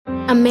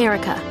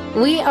America.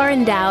 We are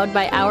endowed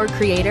by our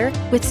Creator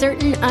with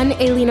certain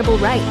unalienable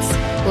rights: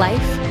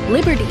 life,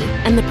 liberty,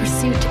 and the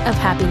pursuit of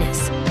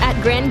happiness.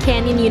 At Grand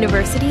Canyon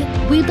University,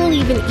 we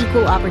believe in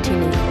equal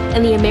opportunity,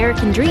 and the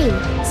American dream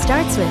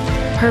starts with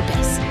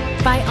purpose.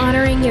 By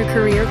honoring your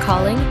career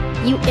calling,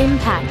 you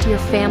impact your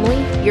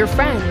family, your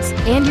friends,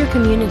 and your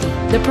community.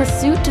 The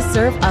pursuit to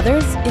serve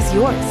others is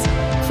yours.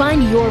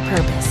 Find your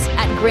purpose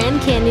at Grand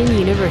Canyon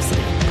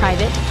University.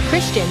 Private,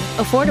 Christian,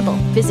 affordable.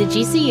 Visit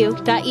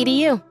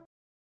gcu.edu.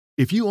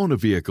 If you own a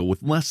vehicle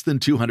with less than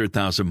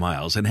 200,000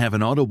 miles and have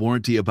an auto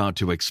warranty about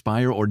to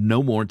expire or no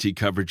warranty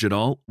coverage at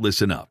all,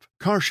 listen up.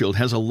 CarShield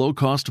has a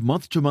low-cost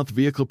month-to-month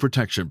vehicle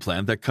protection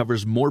plan that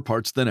covers more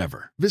parts than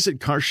ever. Visit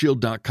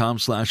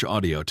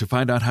carshield.com/audio to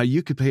find out how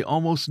you could pay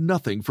almost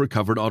nothing for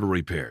covered auto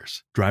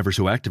repairs. Drivers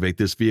who activate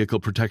this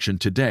vehicle protection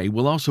today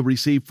will also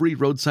receive free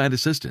roadside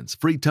assistance,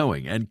 free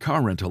towing, and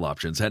car rental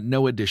options at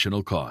no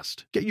additional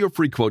cost. Get your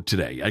free quote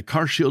today at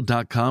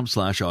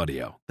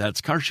carshield.com/audio.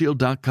 That's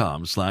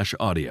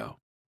carshield.com/audio.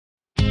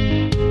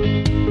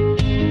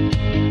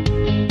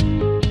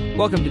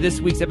 Welcome to this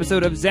week's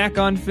episode of Zach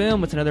on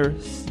Film. It's another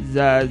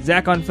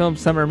Zach on Film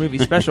summer movie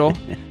special.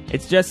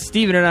 It's just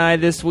Steven and I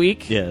this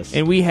week. Yes.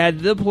 And we had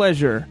the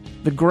pleasure,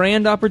 the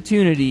grand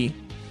opportunity,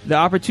 the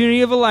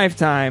opportunity of a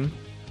lifetime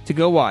to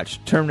go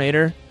watch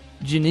Terminator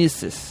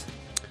Genisys.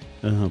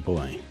 Oh,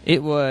 boy.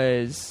 It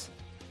was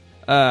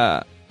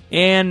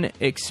an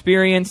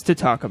experience to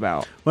talk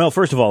about. Well,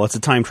 first of all, it's a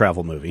time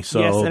travel movie, so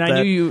yes, and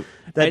I knew you...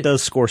 That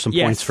does score some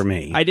yes, points for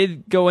me. I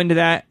did go into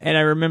that, and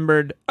I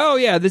remembered, oh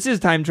yeah, this is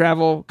time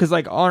travel, because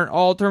like aren't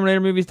all Terminator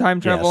movies time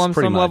travel on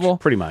some level?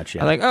 Pretty much,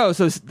 yeah. I'm like, oh,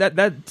 so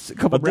that's a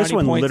couple. But this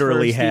one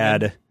literally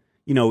had,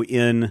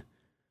 in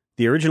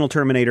the original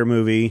Terminator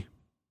movie,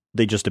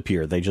 they just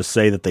appear. They just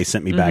say that they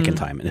sent me back in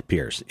time, and it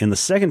appears. In the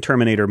second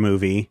Terminator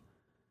movie,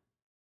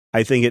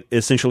 I think it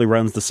essentially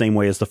runs the same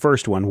way as the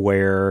first one,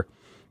 where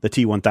the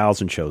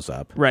T-1000 shows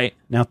up. Right.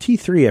 Now,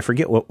 T3, I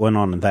forget what went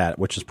on in that,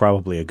 which is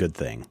probably a good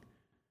thing.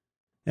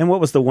 And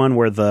what was the one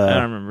where the... I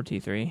don't remember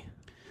T3.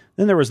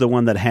 Then there was the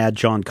one that had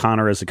John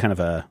Connor as a kind of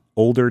a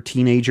older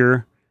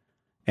teenager,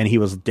 and he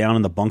was down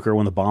in the bunker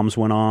when the bombs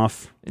went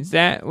off. Is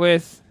that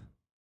with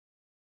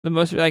the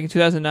most, like in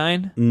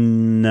 2009?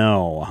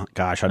 No.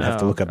 Gosh, I'd have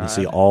to look up and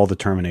see all the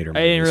Terminator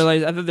movies. I didn't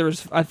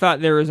realize... I thought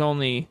there was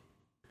only...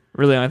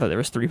 Really, I thought there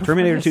was three before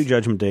Terminator this. 2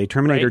 Judgment Day,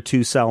 Terminator right?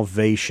 2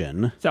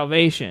 Salvation.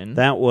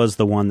 That was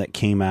the one that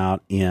came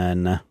out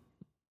in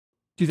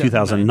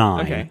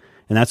 2009. Okay.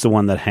 And that's the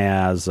one that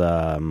has...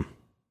 Batman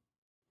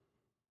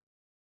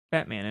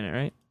in it,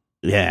 right?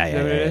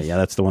 Yeah.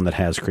 That's the one that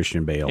has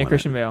Christian Bale in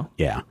Christian it. Bale.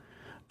 Yeah.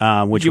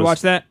 Did you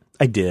watch that?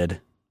 I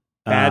did.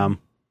 Bad?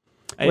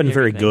 Wasn't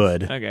very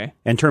good. Okay.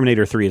 And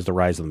Terminator 3 is The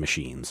Rise of the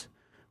Machines,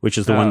 which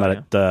is the one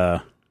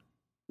that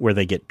where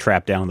they get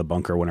trapped down in the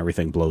bunker when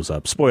everything blows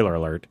up. Spoiler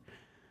alert.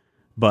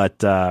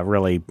 But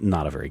really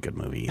not a very good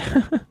movie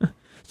either.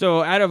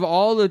 So out of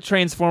all the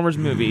Transformers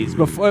movies,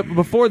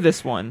 before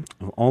this one,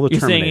 all the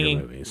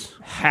Terminator movies,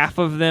 half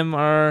of them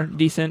are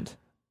decent?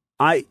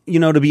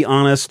 To be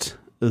honest,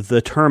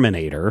 the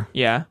Terminator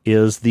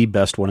is the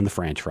best one in the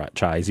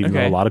franchise, even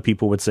though a lot of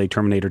people would say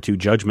Terminator 2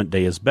 Judgment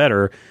Day is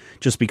better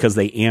just because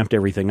they amped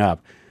everything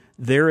up.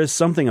 There is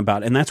something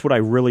about, and that's what I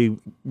really,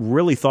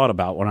 really thought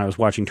about when I was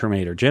watching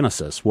Terminator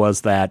Genisys,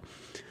 was that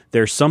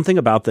there's something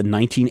about the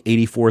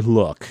 1984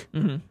 look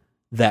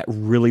that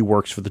really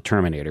works for the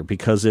Terminator,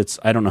 because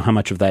I don't know how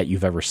much of that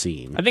you've ever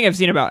seen. I think I've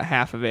seen about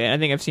half of it. I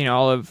think I've seen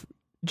all of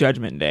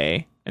Judgment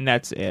Day, and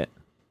that's it.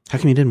 How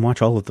come you didn't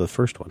watch all of the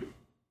first one?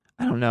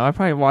 I don't know. I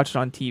probably watched it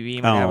on TV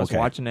when I was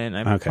watching it, and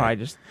I probably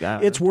just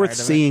got it's worth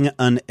seeing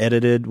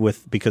unedited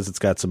because it's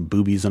got some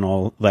boobies and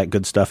all that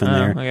good stuff in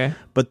there. Okay.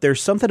 But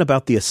there's something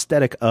about the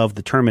aesthetic of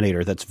the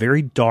Terminator that's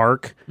very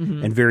dark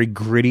and very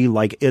gritty.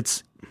 Like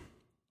it's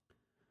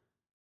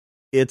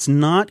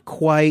not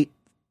quite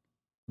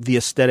the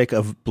aesthetic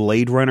of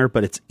Blade Runner,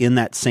 but it's in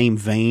that same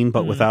vein,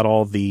 but without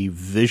all the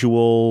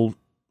visual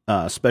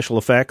special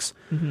effects.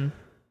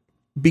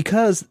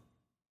 Because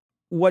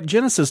what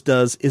Genisys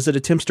does is it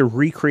attempts to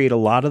recreate a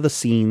lot of the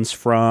scenes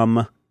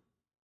from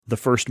the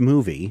first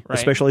movie,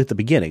 especially at the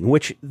beginning,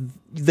 which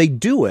they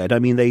do it. I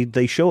mean,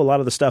 they show a lot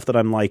of the stuff that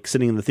I'm like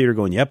sitting in the theater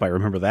going, yep, I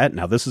remember that.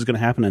 Now this is going to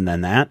happen, and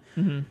then that.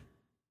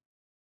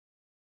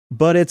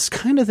 But it's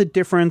kind of the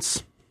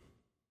difference...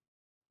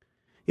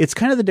 It's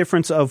kind of the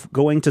difference of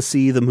going to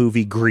see the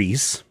movie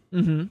Grease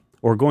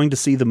or going to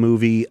see the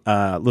movie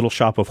Little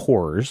Shop of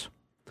Horrors,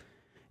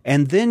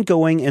 and then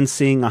going and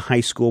seeing a high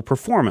school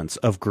performance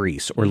of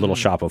Grease or Little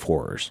Shop of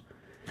Horrors.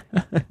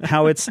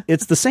 How it's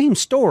the same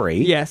story.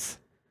 Yes.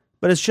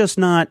 But it's just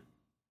not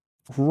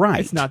right.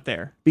 It's not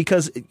there.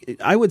 Because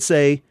I would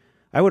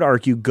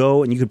argue,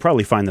 go, and you could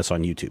probably find this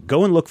on YouTube,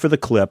 go and look for the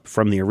clip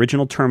from the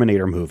original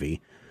Terminator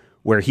movie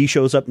where he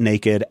shows up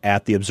naked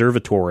at the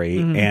observatory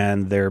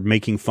and they're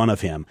making fun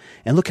of him.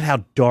 And look at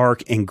how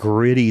dark and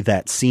gritty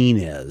that scene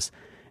is.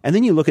 And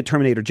then you look at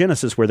Terminator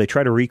Genisys where they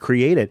try to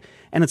recreate it,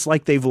 and it's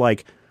like they've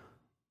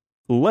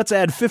let's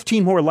add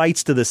 15 more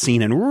lights to this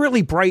scene and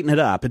really brighten it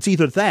up. It's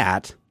either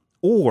that,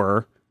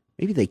 Or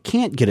maybe they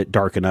can't get it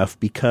dark enough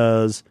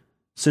because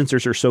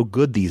sensors are so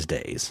good these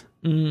days.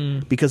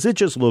 Because it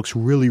just looks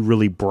really,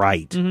 really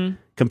bright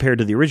compared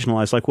to the original.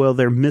 I was like, well,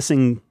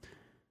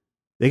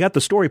 they got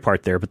the story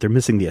part there, but they're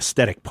missing the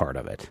aesthetic part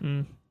of it.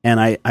 And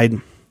I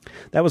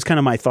that was kind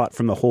of my thought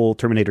from the whole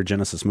Terminator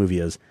Genisys movie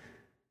is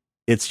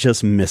it's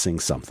just missing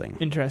something.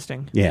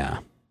 Interesting. Yeah.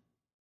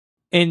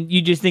 And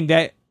you just think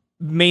that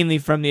mainly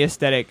from the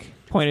aesthetic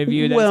point of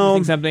view, that's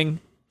missing something?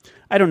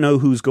 I don't know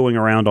who's going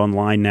around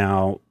online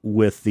now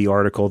with the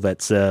article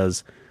that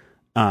says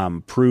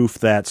proof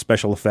that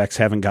special effects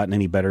haven't gotten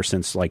any better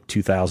since like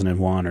 2001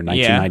 or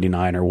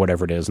 1999 or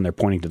whatever it is, and they're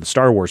pointing to the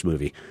Star Wars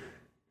movie.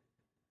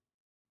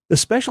 The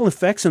special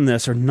effects in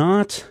this are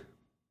not...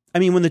 I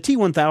mean, when the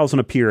T-1000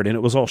 appeared and it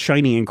was all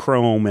shiny and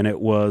chrome and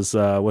it was,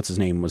 what's his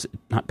name? Was it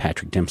not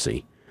Patrick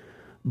Dempsey?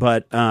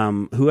 But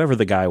whoever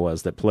the guy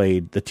was that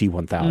played the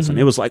T-1000,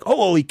 it was like, oh,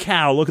 holy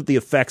cow, look at the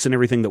effects and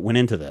everything that went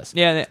into this.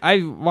 Yeah,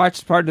 I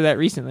watched part of that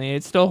recently.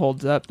 It still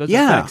holds up. Those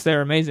effects, they're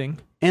amazing.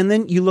 And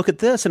then you look at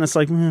this and it's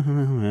like,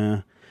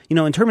 in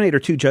Terminator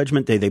 2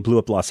 Judgment Day, they blew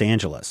up Los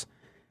Angeles.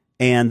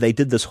 And they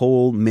did this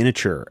whole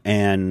miniature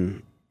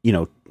and,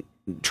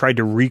 tried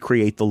to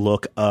recreate the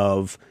look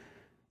of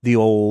the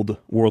old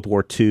World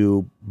War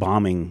II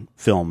bombing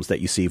films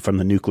that you see from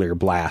the nuclear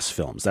blast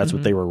films. That's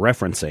what they were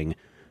referencing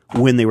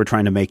when they were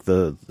trying to make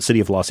the city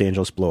of Los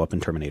Angeles blow up in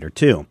Terminator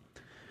 2.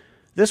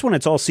 This one,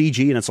 it's all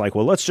CG, and it's like,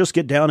 well, let's just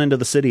get down into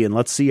the city and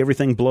let's see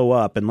everything blow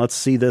up, and let's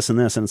see this and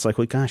this. And it's like,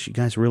 well, gosh, you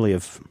guys really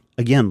have,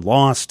 again,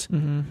 lost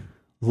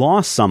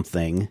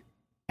something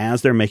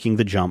as they're making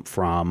the jump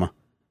from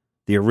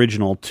the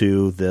original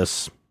to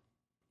this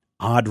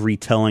odd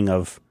retelling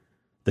of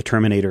the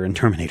Terminator and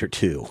Terminator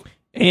 2.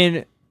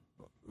 And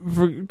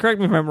correct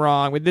me if I'm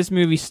wrong, but this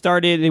movie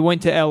started, they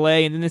went to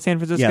L.A. and then to San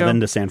Francisco? Yeah, then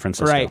to San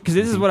Francisco. Right, because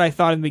this is what I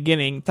thought in the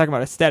beginning, talking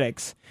about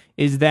aesthetics,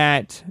 is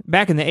that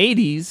back in the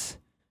 80s,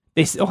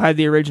 they still had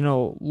the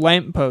original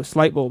light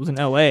bulbs in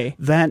L.A.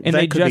 That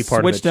they could just be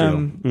part switched of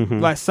it too.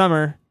 them last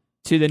summer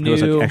to the new...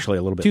 It was actually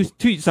a little bit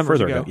two summers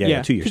further ago. ago.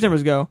 Yeah, 2 years 2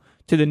 summers ago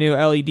to the new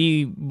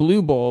LED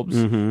blue bulbs.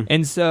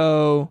 And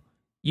so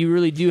you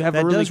really do have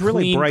that a really does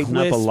really clean, brighten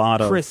up a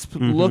lot of crisp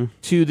look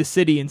to the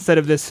city instead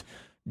of this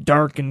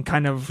dark and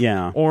kind of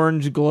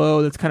orange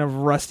glow that's kind of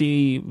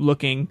rusty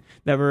looking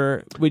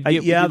that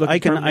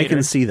I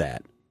can see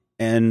that.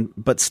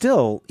 But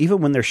still,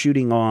 even when they're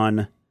shooting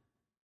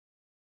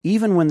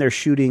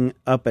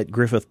up at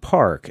Griffith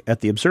Park at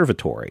the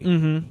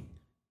observatory,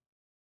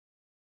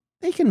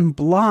 they can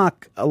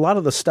block a lot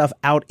of the stuff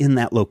out in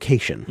that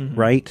location,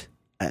 right?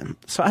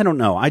 So I don't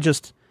know.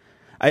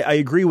 I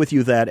agree with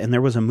you that, and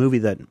there was a movie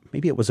that,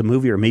 maybe it was a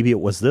movie or maybe it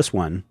was this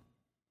one,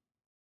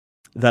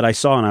 that I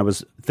saw and I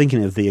was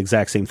thinking of the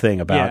exact same thing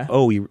about,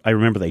 I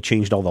remember they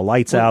changed all the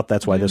lights out.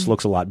 That's why this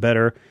looks a lot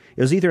better.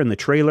 It was either in the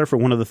trailer for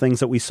one of the things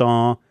that we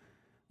saw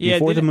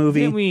before the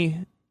movie. Didn't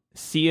we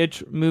see a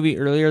movie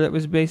earlier that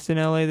was based in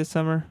LA this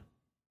summer?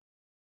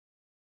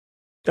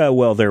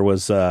 Well, there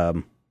was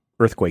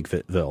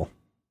Earthquakeville.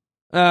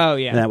 Oh,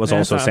 yeah. And that was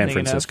also San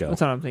Francisco.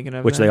 That's what I'm thinking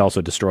of. Which they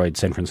also destroyed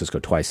San Francisco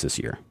twice this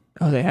year.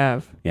 Oh, they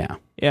have? Yeah.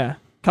 Yeah.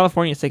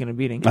 California's taking a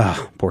beating.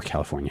 Oh, poor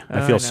California.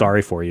 I feel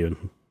sorry for you.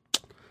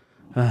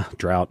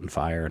 Drought and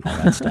fire and all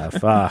that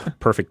stuff.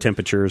 Perfect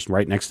temperatures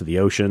right next to the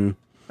ocean.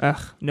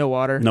 No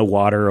water. No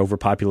water,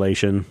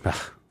 overpopulation.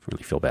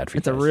 Really feel bad for you.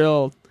 It's a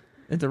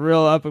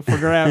real up for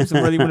grabs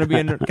whether you want to be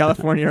in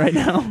California right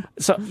now.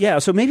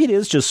 So maybe it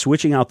is just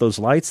switching out those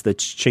lights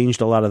that's changed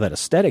a lot of that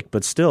aesthetic,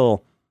 but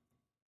still,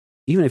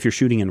 even if you're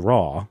shooting in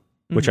RAW,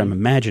 which I'm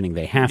imagining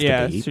they have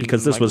to be,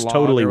 because this was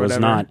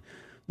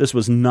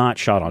not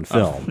shot on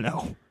film. Oh,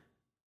 no.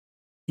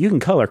 You can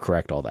color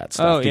correct all that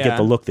stuff to get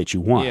the look that you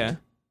want. Yeah.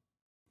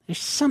 There's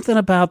something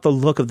about the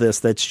look of this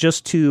that's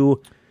just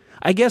too...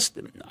 I guess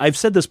I've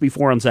said this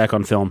before on Zach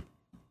on Film.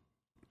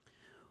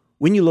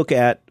 When you look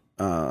at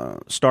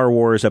Star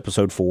Wars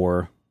Episode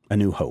 4, A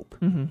New Hope,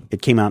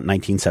 it came out in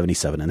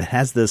 1977, and it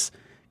has this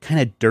kind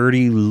of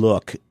dirty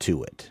look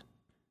to it.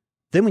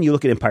 Then when you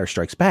look at Empire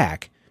Strikes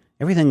Back,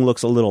 everything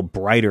looks a little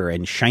brighter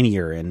and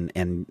shinier, and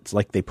it's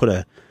like they put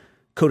a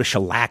coat of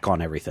shellac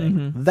on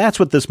everything. That's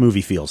what this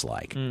movie feels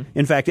like.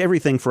 In fact,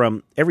 everything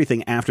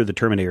after the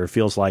Terminator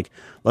feels like,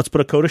 let's put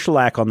a coat of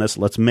shellac on this,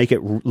 let's make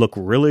it look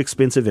really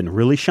expensive and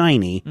really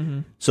shiny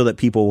so that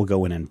people will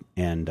go in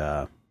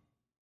and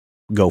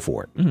go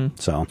for it.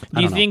 So,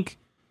 do you think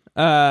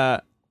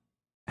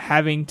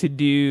having to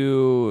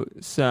do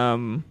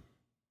some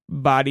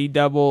body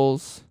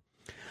doubles...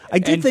 I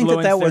did think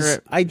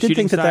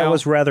that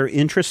was rather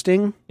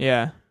interesting.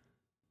 Yeah.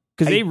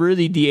 Because they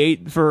really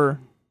de-aged for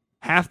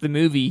half the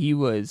movie. He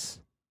was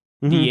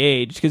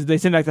de-aged because they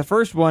sent back the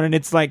first one and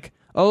it's like,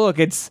 oh look,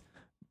 it's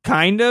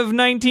kind of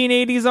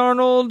 1980s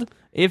Arnold.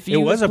 If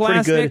you was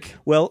plastic. Pretty good.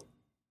 Well,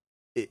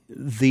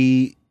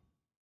 the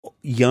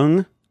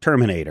young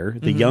Terminator,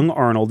 the young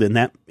Arnold in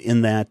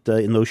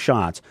those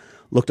shots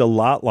looked a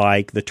lot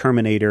like the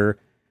Terminator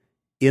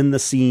in the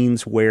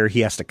scenes where he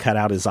has to cut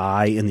out his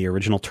eye in the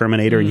original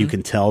Terminator, and you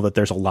can tell that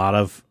there's a lot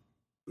of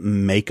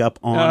makeup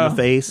on the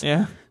face.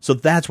 Yeah. So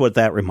that's what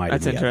that reminded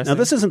That's me of. interesting. Now,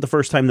 this isn't the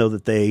first time, though,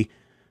 that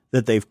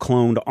they've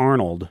cloned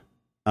Arnold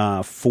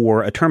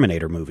for a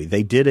Terminator movie.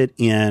 They did it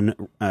in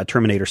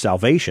Terminator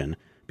Salvation,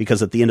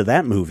 because at the end of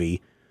that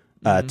movie,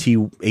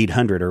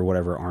 T-800 or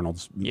whatever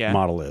Arnold's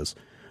model is,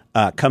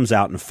 comes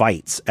out and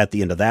fights at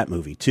the end of that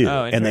movie, too.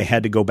 And they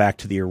had to go back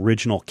to the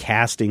original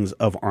castings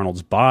of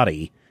Arnold's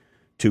body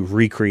to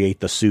recreate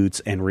the suits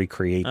and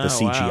recreate the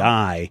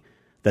CGI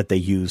that they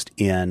used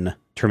in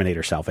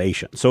Terminator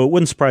Salvation. So it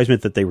wouldn't surprise me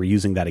that they were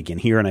using that again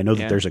here. And I know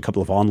that there's a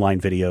couple of online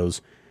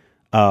videos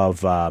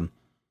of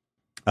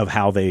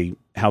how they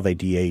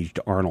de-aged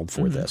Arnold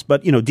for this.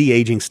 But,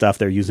 de-aging stuff,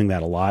 they're using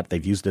that a lot.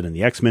 They've used it in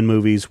the X-Men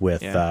movies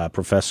with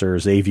Professor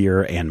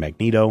Xavier and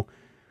Magneto.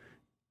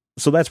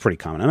 So that's pretty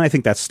common. And I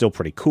think that's still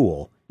pretty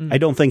cool. I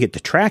don't think it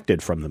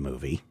detracted from the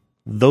movie.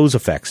 Those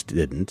effects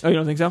didn't. Oh, you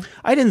don't think so?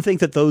 I didn't think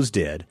that those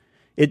did.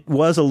 It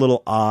was a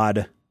little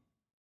odd.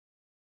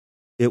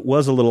 It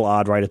was a little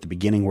odd right at the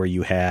beginning where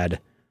you had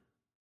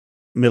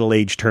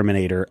middle-aged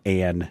Terminator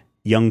and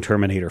young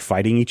Terminator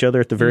fighting each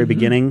other at the very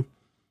beginning.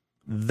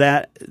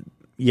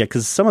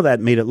 Because some of that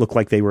made it look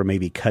like they were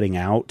maybe cutting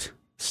out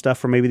stuff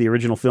from maybe the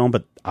original film,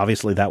 but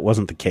obviously that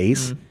wasn't the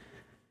case.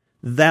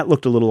 That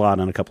looked a little odd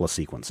on a couple of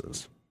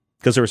sequences.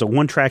 Because there was a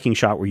one tracking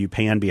shot where you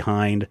pan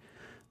behind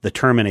the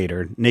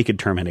Terminator, naked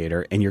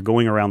Terminator, and you're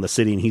going around the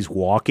city and he's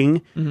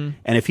walking. And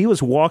if he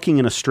was walking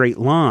in a straight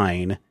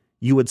line,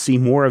 you would see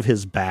more of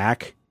his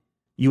back.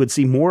 You would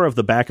see more of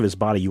the back of his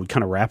body. You would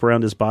kind of wrap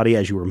around his body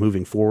as you were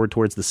moving forward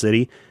towards the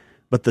city.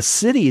 But the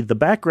city, the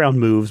background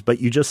moves, but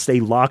you just stay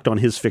locked on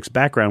his fixed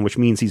background, which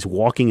means he's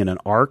walking in an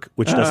arc,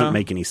 which doesn't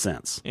make any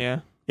sense.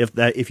 Yeah.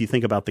 If you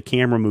think about the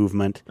camera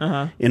movement,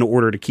 in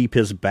order to keep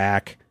his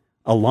back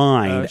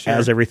aligned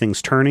as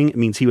everything's turning, it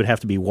means he would have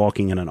to be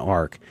walking in an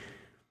arc.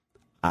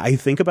 I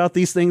think about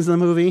these things in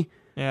the movie.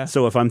 Yeah.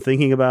 So if I'm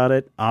thinking about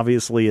it,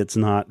 obviously it's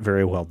not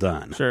very well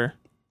done. Sure.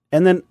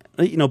 And then,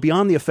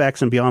 beyond the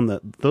effects and beyond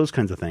those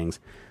kinds of things,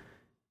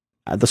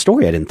 the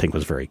story I didn't think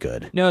was very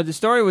good. No, the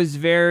story was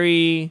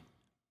very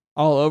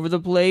all over the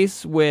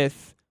place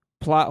with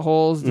plot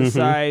holes the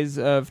size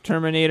of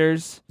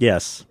Terminators.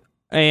 Yes.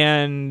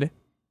 And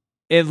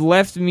it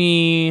left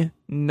me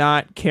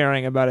not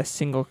caring about a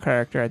single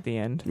character at the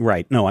end.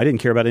 Right. No, I didn't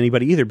care about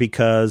anybody either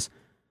because,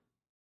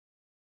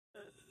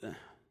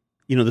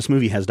 this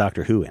movie has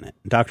Doctor Who in it.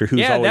 Doctor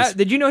Who's always...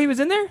 did you know he was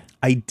in there?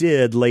 I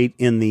did late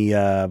in the,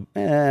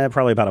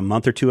 probably about a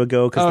month or two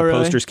ago, because the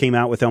posters came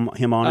out with him on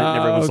it, and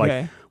everyone was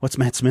like, what's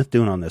Matt Smith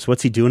doing on this?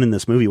 What's he doing in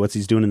this movie? What's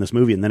he doing in this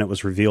movie? And then it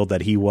was revealed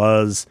that he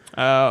was...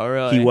 Oh,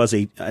 really? He was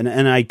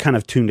and I kind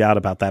of tuned out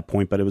about that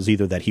point, but it was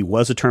either that he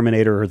was a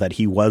Terminator or that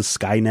he was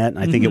Skynet, and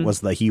I think it was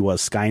the he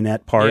was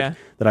Skynet part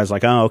that I was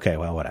like, oh, okay,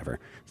 well, whatever.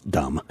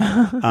 Dumb.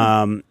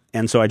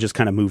 And so I just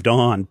kind of moved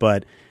on,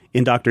 but...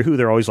 In Doctor Who,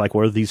 they're always like,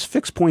 well, these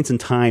fixed points in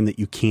time that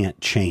you can't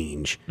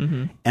change.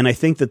 And I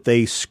think that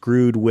they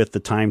screwed with the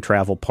time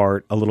travel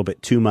part a little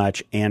bit too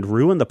much and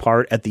ruined the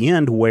part at the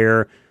end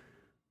where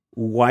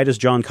why does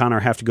John Connor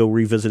have to go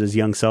revisit his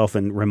young self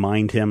and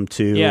remind him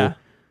to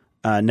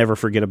never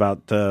forget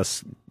about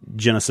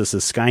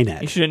Genesis's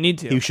Skynet? You shouldn't need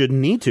to. You shouldn't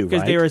need to,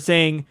 because they were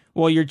saying,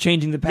 well, you're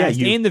changing the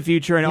past and the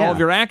future and all of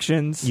your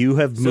actions. You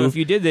have moved. So if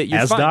you did that, you're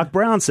as fine. Doc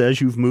Brown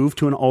says, you've moved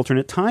to an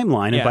alternate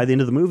timeline, and by the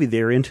end of the movie,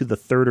 they're into the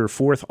third or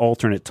fourth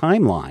alternate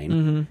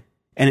timeline,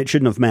 and it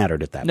shouldn't have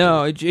mattered at that point.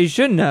 No, it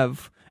shouldn't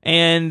have.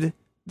 And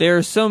there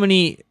are so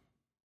many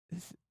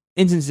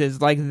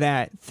instances like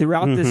that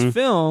throughout this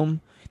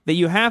film that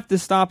you have to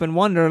stop and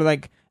wonder,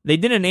 like, they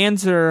didn't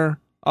answer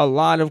a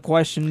lot of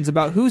questions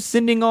about who's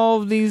sending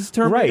all of these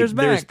Terminators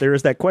back. There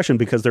is that question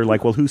because they're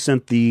like, well, who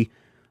sent the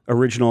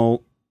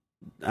original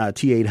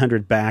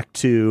T-800 back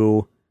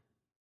to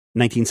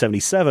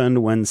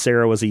 1977 when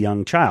Sarah was a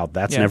young child?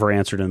 That's never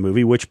answered in the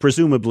movie, which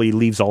presumably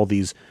leaves all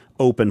these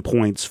open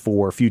points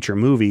for future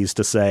movies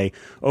to say,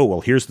 oh,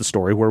 well, here's the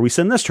story where we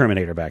send this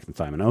Terminator back in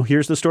time, and oh,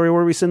 here's the story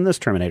where we send this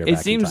Terminator back in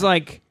time. It seems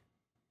like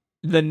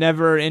the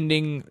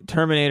never-ending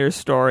Terminator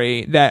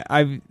story that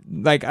I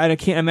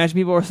can't imagine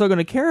people are still going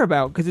to care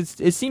about, because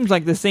it seems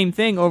like the same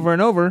thing over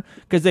and over.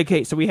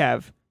 Because so we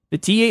have the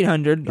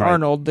T-800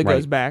 Arnold that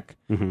goes back.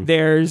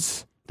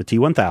 There's the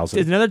T-1000.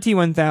 There's another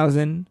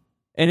T-1000,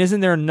 and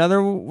isn't there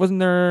another? Wasn't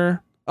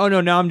there? Oh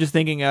no, now I'm just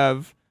thinking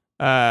of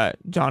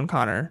John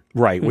Connor,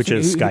 right? Which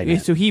is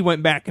Skynet. So he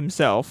went back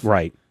himself,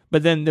 right?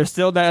 But then there's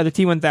still that other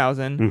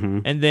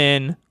T-1000, and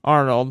then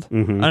Arnold,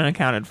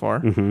 unaccounted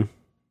for.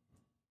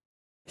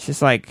 It's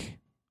just like,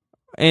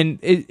 and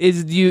do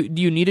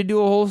you need to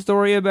do a whole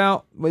story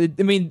about? I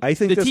mean, I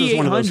think the this T-800 is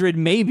one of those,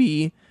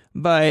 maybe,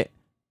 but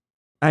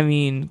I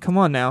mean, come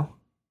on now.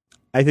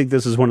 I think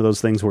this is one of those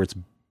things where it's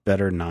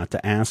better not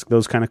to ask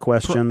those kind of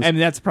questions. I mean,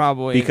 that's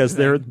probably because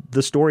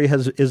the story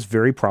is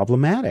very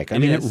problematic.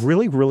 It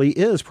really, really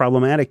is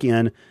problematic.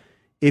 And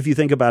if you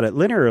think about it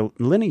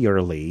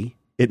linearly,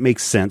 it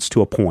makes sense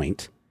to a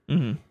point.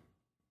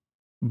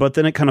 But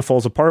then it kind of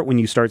falls apart when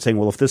you start saying,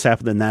 well, if this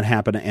happened, then that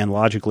happened, and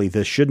logically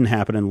this shouldn't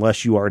happen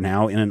unless you are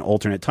now in an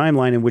alternate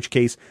timeline, in which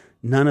case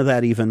none of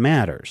that even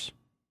matters.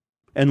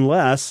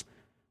 unless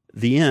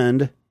the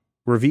end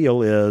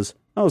reveal is,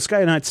 oh,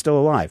 Skynet's still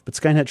alive, but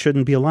Skynet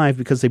shouldn't be alive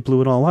because they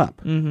blew it all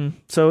up. Mm-hmm.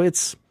 So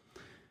it's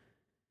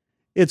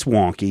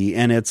wonky,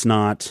 and it's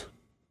not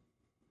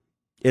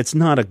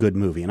a good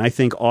movie. And I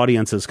think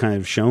audiences kind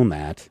of shown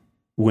that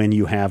when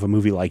you have a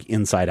movie like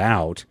Inside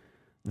Out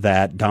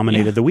that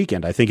dominated the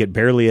weekend. I think it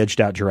barely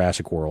edged out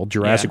Jurassic World.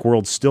 Jurassic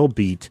World still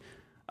beat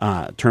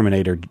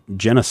Terminator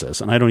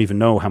Genesis, and I don't even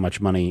know how much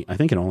money. I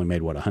think it only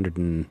made, what, 100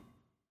 and...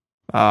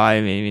 I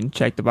haven't even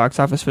checked the box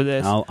office for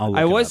this.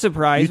 I was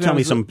surprised. You tell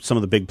me some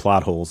of the big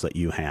plot holes that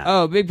you had.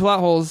 Oh, big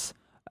plot holes.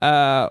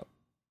 I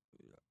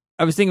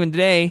was thinking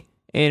today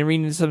and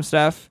reading some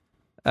stuff.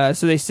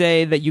 So they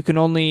say that you can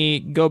only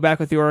go back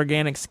with your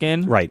organic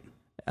skin. Right.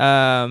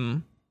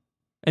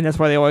 And that's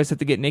why they always have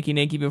to get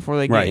naked before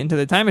they get into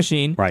the time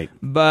machine. Right.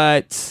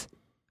 But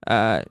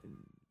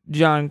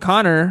John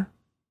Connor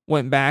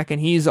went back, and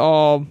he's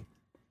all,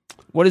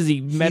 what is he,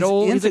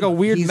 metal? He's like a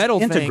weird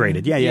metal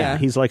integrated. thing. Yeah.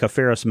 He's like a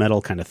ferrous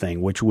metal kind of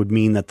thing, which would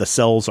mean that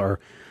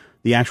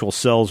the actual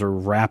cells are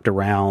wrapped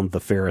around the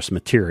ferrous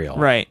material.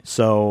 Right.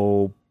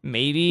 So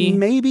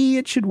maybe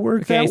it should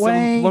work that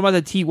way. What about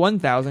the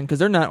T-1000? Because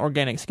they're not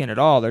organic skin at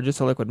all. They're just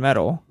a liquid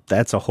metal.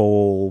 That's a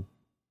whole...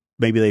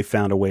 Maybe they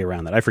found a way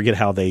around that. I forget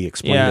how they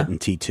explained it in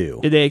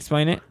T2. Did they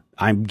explain it?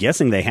 I'm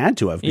guessing they had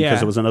to have,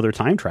 because it was another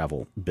time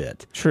travel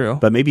bit. True.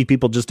 But maybe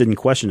people just didn't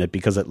question it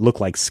because it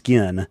looked like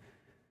skin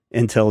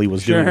until he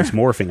was doing his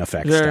morphing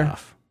effect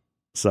stuff.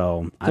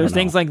 So, there's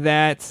things like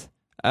that.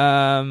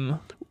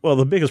 Well,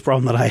 the biggest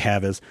problem that I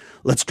have is,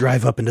 let's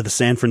drive up into the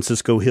San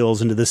Francisco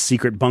hills, into this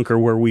secret bunker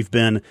where we've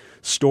been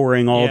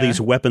storing all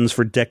these weapons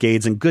for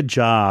decades, and good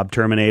job,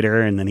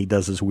 Terminator. And then he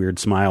does this weird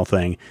smile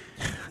thing.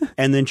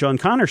 And then John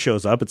Connor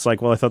shows up. It's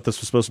like, well, I thought this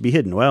was supposed to be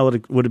hidden. Well,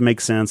 it would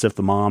make sense if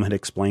the mom had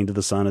explained to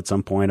the son at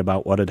some point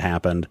about what had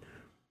happened.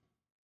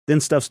 Then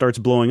stuff starts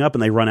blowing up,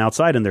 and they run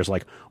outside, and there's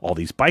like all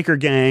these biker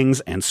gangs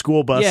and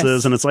school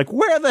buses. And it's like,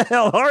 where the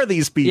hell are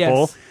these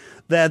people?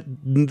 That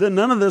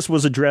none of this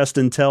was addressed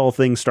until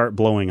things start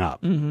blowing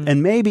up. Mm-hmm.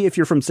 And maybe if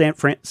you're from San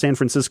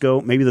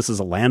Francisco, maybe this is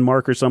a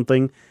landmark or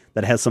something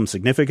that has some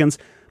significance.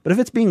 But if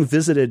it's being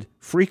visited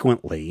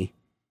frequently,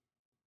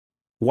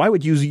 why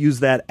would you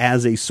use that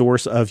as a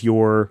source of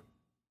your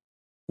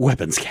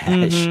weapons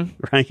cache,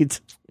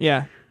 right?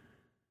 Yeah.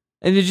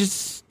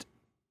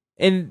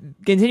 And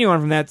continue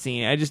on from that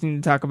scene, I just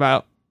need to talk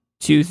about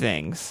two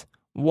things.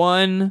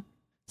 One,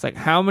 it's like,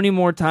 how many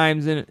more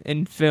times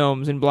in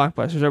films and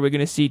blockbusters are we going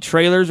to see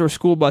trailers or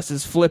school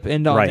buses flip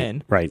end on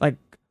end? Right. Like,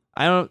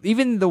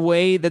 even the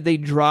way that they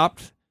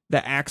dropped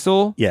the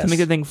axle to make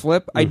the thing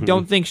flip, I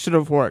don't think should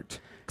have worked.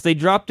 Because they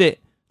dropped it,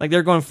 like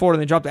they're going forward,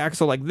 and they dropped the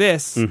axle like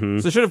this. So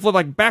it should have flipped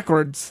like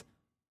backwards.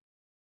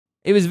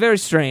 It was very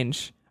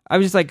strange. I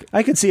was just like,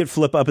 I could see it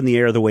flip up in the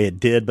air the way it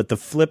did, but the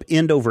flip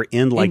end over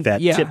end like that,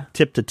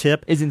 tip to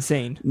tip, is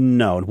insane.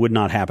 No, it would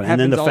not happen. And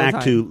then the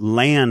fact to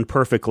land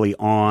perfectly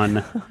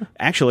on,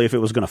 actually, if it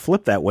was going to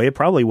flip that way, it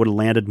probably would have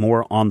landed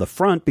more on the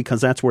front,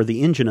 because that's where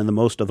the engine and the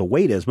most of the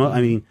weight is.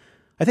 I mean,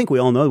 I think we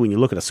all know when you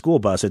look at a school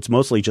bus, it's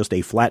mostly just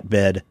a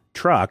flatbed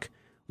truck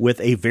with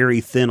a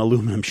very thin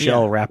aluminum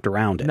shell wrapped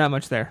around it. Not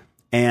much there.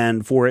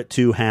 And for it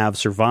to have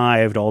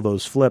survived all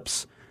those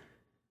flips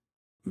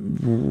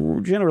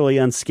generally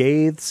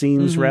unscathed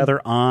seems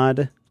rather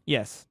odd.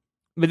 Yes.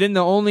 But then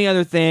the only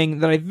other thing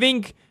that I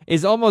think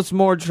is almost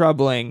more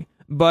troubling,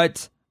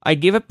 but I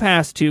give a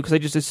pass to because I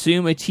just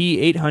assume a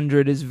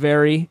T-800 is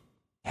very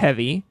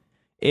heavy,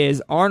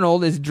 is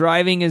Arnold is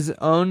driving his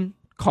own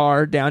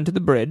car down to the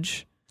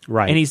bridge.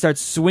 Right. And he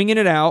starts swinging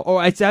it out. Oh,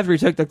 it's after he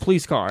took the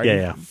police car.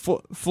 Yeah.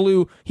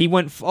 He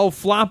went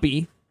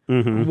floppy,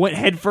 went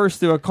head first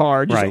through a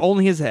car, just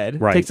only his head.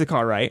 Takes the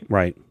car right.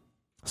 Right.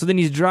 So then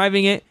he's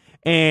driving it,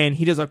 and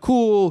he does a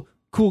cool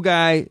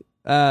guy,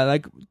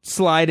 like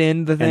slide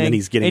in the thing. And then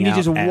he's getting and he out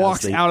just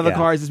walks out of the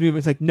car as this movement.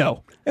 It's like,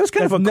 no. It was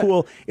kind of a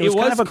cool, it was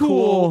kind of a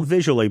cool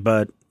visually,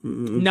 but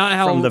not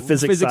how from the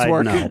physics side,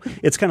 work. no.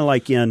 It's kind of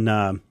like in,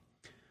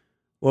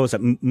 what was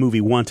that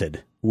movie,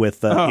 Wanted,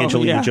 with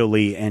Angelina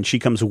Jolie, and she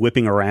comes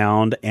whipping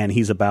around, and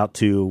he's about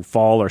to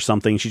fall or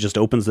something. She just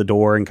opens the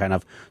door and kind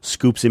of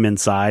scoops him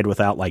inside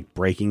without like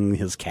breaking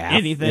his calf,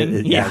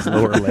 anything, his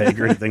lower leg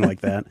or anything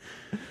like that.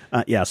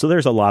 So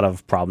there's a lot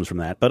of problems from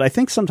that. But I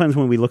think sometimes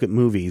when we look at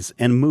movies,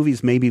 and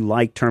movies maybe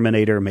like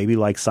Terminator, maybe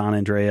like San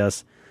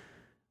Andreas,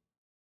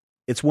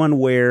 it's one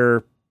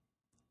where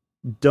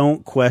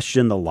don't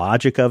question the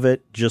logic of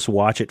it. Just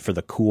watch it for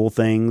the cool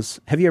things.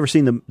 Have you ever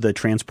seen the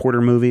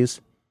Transporter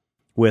movies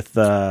with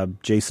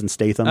Jason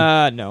Statham?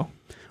 No.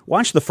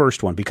 Watch the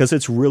first one because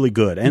it's really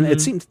good. And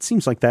it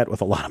seems like that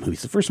with a lot of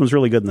movies. The first one's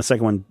really good, and the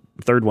second one,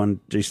 third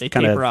one, just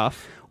kind of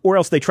off. Or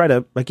else they try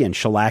to, again,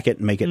 shellac it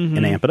and make it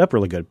and amp it up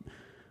really good.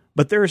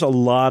 But there's a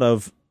lot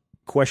of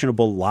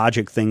questionable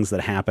logic things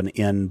that happen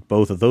in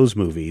both of those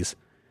movies,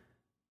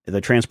 the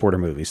Transporter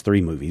movies,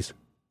 3 movies,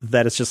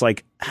 that it's just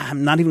like,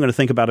 I'm not even going to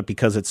think about it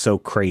because it's so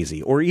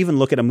crazy. Or even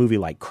look at a movie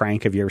like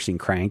Crank. Have you ever seen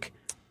Crank?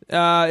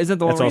 Isn't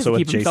the one That's also where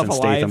he with has to keep Jason himself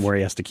alive? Statham, where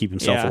he has to keep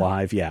himself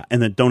alive. Yeah.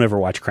 And then don't ever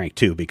watch Crank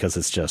 2 because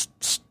it's just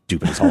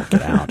stupid as all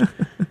get out.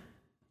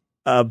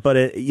 But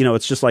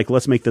it's just like,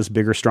 let's make this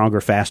bigger,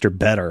 stronger, faster,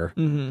 better.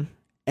 Mm-hmm.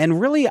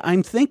 And really,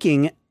 I'm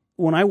thinking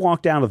when I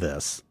walked out of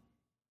this,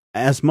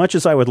 as much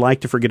as I would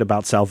like to forget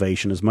about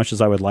Salvation, as much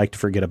as I would like to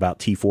forget about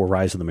T4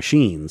 Rise of the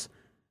Machines,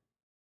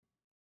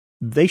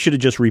 they should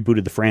have just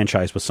rebooted the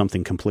franchise with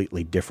something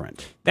completely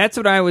different. That's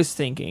what I was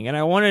thinking. And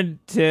I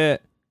wanted to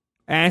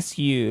ask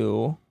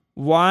you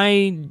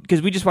why,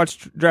 because we just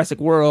watched Jurassic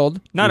World,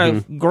 not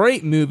a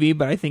great movie,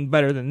 but I think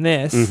better than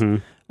this.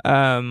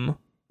 Mm-hmm.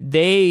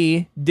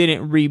 They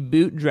didn't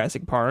reboot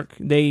Jurassic Park.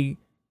 They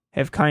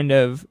have kind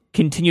of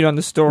continued on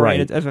the story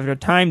as a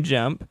time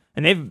jump,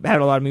 and they've had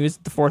a lot of movies,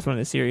 the fourth one in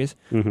the series.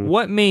 Mm-hmm.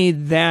 What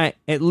made that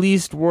at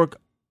least work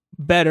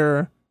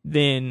better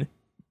than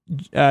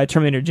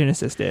Terminator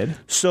Genesis did?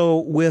 So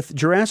with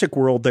Jurassic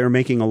World, they're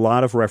making a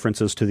lot of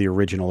references to the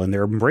original, and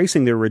they're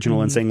embracing the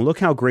original and saying, look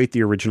how great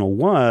the original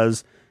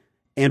was,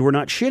 and we're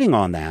not shitting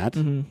on that,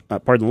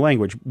 pardon the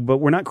language, but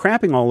we're not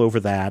crapping all over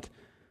that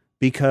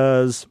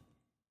because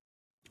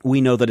we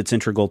know that it's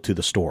integral to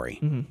the story.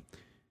 Mm-hmm.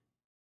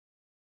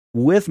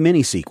 With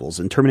mini sequels,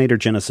 and Terminator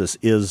Genesis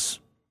is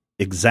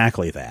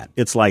exactly that.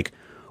 It's like,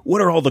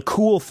 what are all the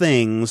cool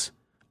things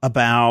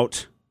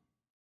about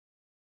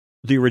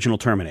the original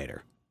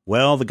Terminator?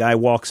 Well, the guy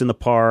walks in the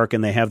park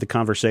and they have the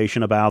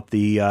conversation about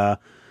the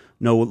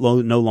no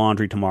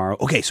laundry tomorrow.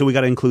 Okay, so we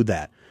got to include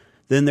that.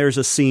 Then there's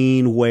a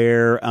scene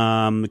where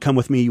come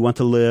with me, you want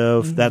to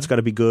live. Mm-hmm. That's got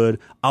to be good.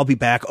 I'll be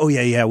back. Oh,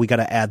 yeah, we got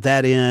to add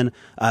that in.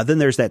 Then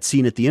there's that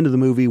scene at the end of the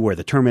movie where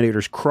the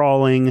Terminator's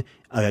crawling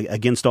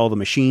against all the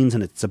machines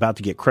and it's about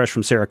to get crushed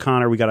from Sarah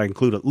Connor. We got to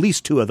include at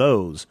least 2 of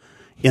those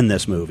in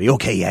this movie.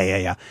 Okay,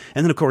 yeah.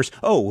 And then, of course,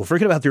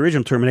 forget about the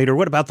original Terminator.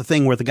 What about the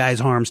thing where the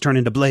guy's arms turn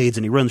into blades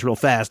and he runs real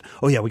fast?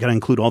 Oh, yeah, we got to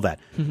include all that.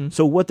 Mm-hmm.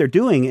 So what they're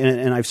doing,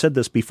 and I've said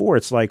this before,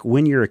 it's like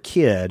when you're a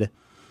kid,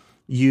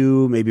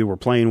 you maybe were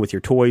playing with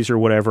your toys or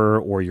whatever,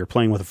 or you're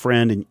playing with a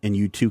friend and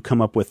you two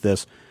come up with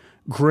this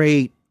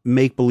great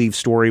make-believe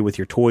story with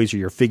your toys or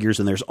your figures,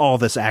 and there's all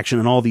this action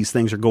and all these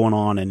things are going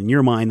on, and in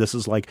your mind, this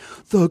is like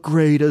the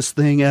greatest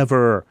thing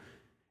ever.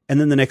 And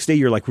then the next day,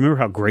 you're like, remember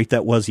how great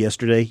that was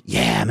yesterday?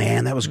 Yeah,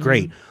 man, that was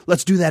great.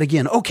 Let's do that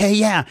again. Okay,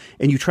 yeah.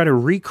 And you try to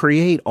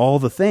recreate all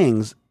the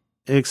things,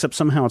 except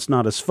somehow it's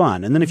not as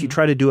fun. And then if you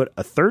try to do it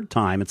a third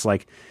time, it's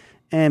like,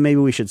 maybe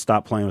we should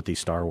stop playing with these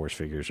Star Wars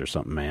figures or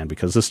something, man,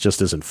 because this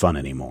just isn't fun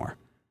anymore.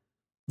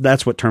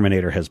 That's what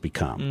Terminator has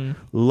become.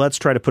 Let's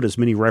try to put as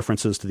many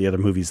references to the other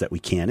movies that we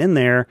can in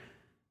there.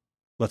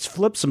 Let's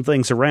flip some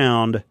things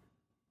around,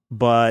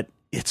 but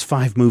it's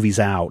 5 movies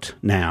out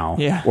now,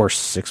 or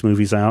 6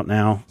 movies out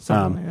now.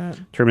 Something like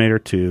that. Terminator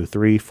 2,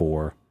 3,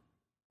 4,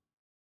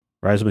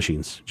 Rise of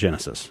Machines,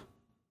 Genesis.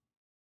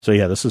 So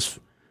yeah, this is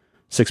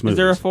 6 movies. Is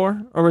there a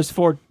 4? Or was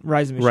 4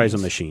 Rise of Machines? Rise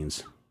of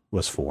Machines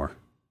was 4.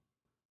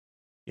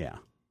 Yeah.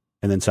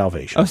 And then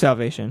Salvation. Oh,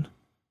 Salvation.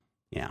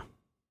 Yeah.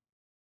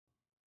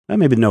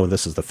 Maybe no,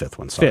 this is the 5th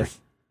one. Sorry. 5th.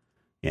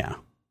 Yeah.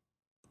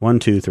 1,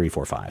 2, 3,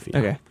 4, 5. Yeah.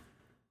 Okay.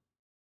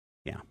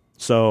 Yeah.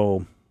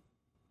 So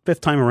 5th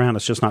time around,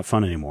 it's just not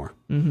fun anymore.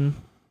 Mm-hmm.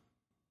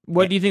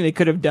 What do you think they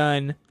could have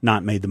done?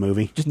 Not made the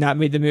movie. Just not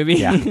made the movie?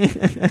 Yeah.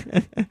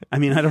 I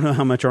mean, I don't know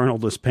how much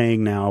Arnold is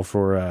paying now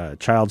for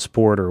child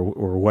support or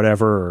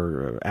whatever,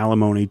 or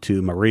alimony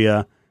to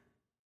Maria.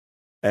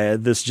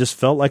 This just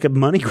felt like a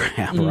money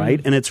grab,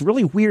 right? And it's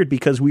really weird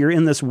because we are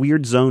in this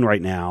weird zone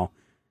right now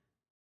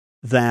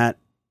that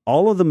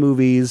all of the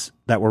movies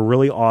that were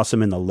really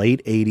awesome in the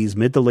late 80s,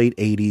 mid to late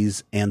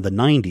 80s, and the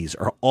 90s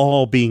are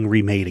all being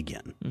remade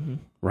again,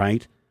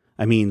 right?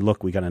 I mean,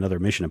 look, we got another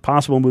Mission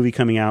Impossible movie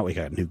coming out. We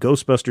got new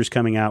Ghostbusters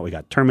coming out. We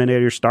got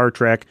Terminator, Star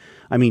Trek.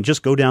 I mean,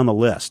 just go down the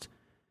list.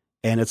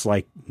 And it's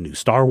like new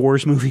Star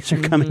Wars movies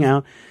are coming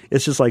out.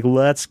 It's just like,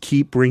 let's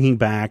keep bringing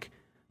back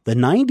the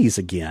 90s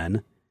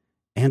again.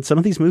 And some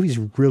of these movies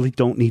really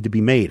don't need to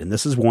be made. And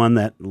this is one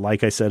that,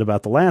 like I said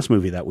about the last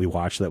movie that we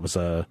watched, that was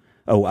a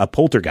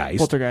Poltergeist.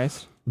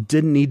 Poltergeist.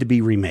 Didn't need to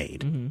be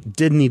remade.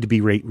 Didn't need to be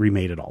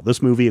remade at all.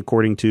 This movie,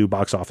 according to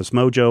Box Office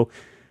Mojo,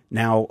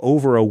 now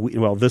over a week,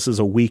 well, this is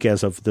a week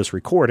as of this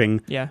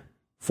recording. Yeah.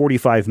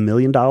 $45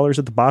 million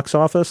at the box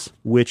office,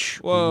 which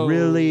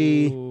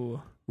really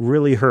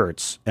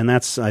hurts. And I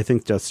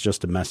think that's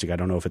just domestic. I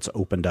don't know if it's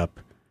opened up.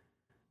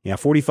 Yeah,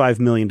 $45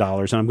 million,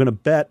 and I'm going to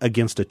bet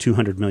against a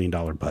 $200 million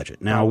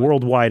budget. Now,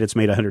 worldwide, it's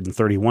made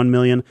 $131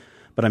 million,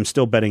 but I'm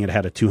still betting it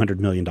had a $200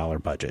 million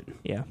budget.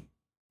 Yeah.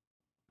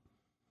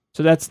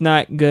 So that's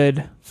not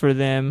good for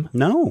them.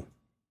 No.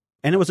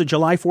 And it was a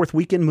July 4th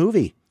weekend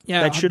movie.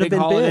 Yeah, that should have been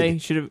holiday,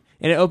 big.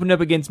 And it opened up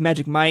against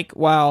Magic Mike.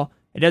 While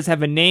it does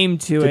have a name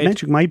to it. Did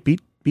Magic Mike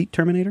beat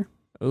Terminator?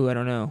 Oh, I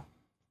don't know.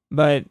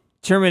 But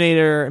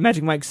Terminator and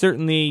Magic Mike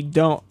certainly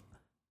don't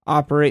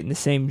operate in the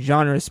same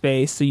genre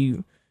space, so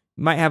you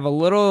might have a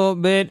little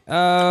bit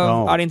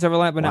of audience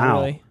overlap, but not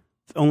really.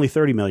 Only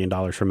 $30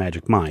 million for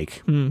Magic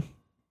Mike. Didn't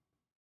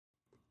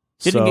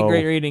get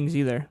great ratings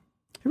either.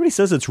 Everybody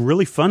says it's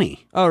really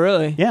funny. Oh,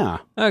 really? Yeah.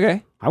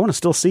 Okay. I want to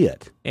still see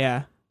it.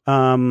 Yeah.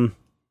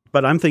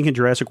 But I'm thinking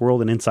Jurassic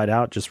World and Inside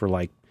Out just for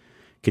like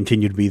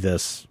continue to be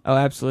this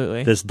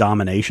absolutely, this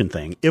domination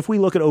thing. If we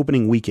look at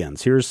opening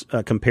weekends, here's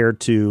compared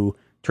to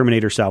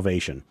Terminator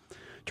Salvation.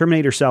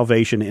 Terminator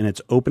Salvation in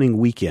its opening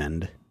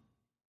weekend.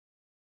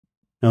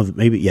 No,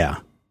 maybe, yeah.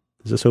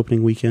 Is this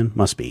opening weekend?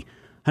 Must be.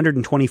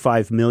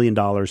 $125 million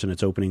in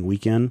its opening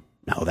weekend.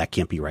 No, that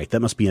can't be right.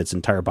 That must be its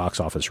entire box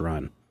office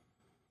run.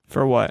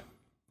 For what?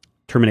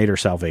 Terminator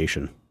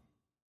Salvation.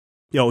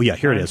 Oh, yeah,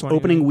 here it is.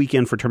 Opening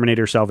weekend for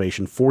Terminator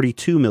Salvation,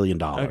 $42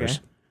 million. Okay.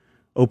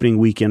 Opening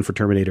weekend for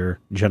Terminator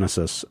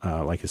Genesis,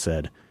 like I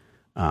said,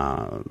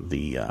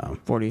 the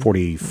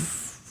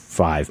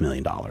 $45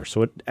 million.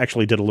 So it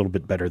actually did a little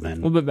bit better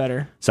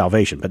than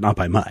Salvation, but not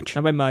by much.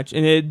 Not by much.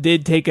 And it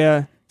did take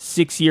a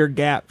 6-year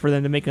gap for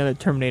them to make another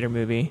Terminator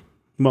movie.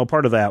 Well,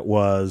 part of that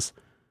was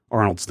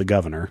Arnold's the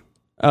governor.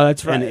 Oh,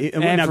 that's right.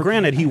 Now,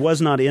 granted, he was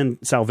not in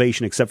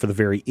Salvation except for the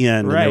very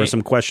end, and there was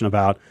some question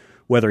about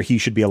whether he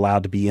should be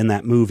allowed to be in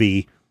that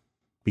movie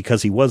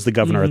because he was the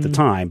governor at the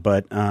time.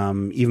 But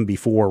even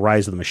before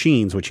Rise of the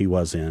Machines, which he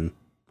was in,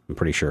 I'm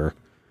pretty sure,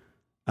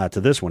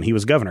 to this one, he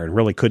was governor and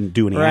really couldn't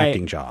do any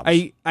acting jobs.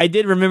 I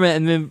did remember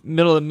in the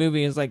middle of the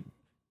movie, it's like,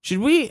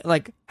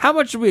 how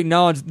much should we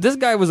acknowledge this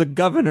guy was a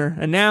governor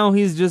and now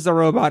he's just a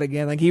robot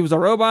again? Like, he was a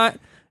robot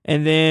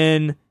and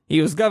then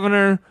he was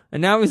governor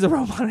and now he's a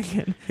robot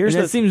again.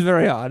 That seems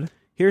very odd.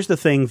 Here's the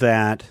thing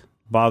that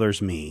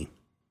bothers me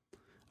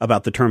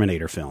about the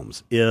Terminator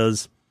films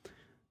is,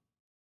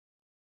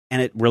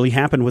 and it really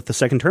happened with the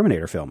second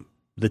Terminator film,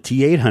 the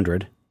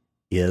T-800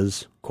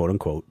 is, quote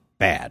unquote,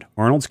 bad.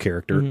 Arnold's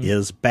character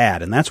is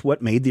bad. And that's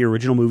what made the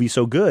original movie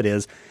so good,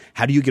 is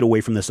how do you get away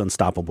from this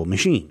unstoppable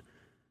machine?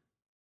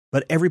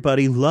 But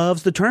everybody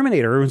loves the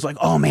Terminator. Everyone's like,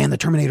 oh man, the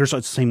Terminator's,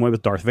 it's the same way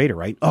with Darth Vader,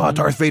 right? Oh,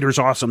 Darth Vader's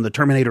awesome. The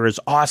Terminator is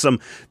awesome.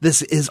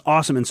 This is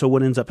awesome. And so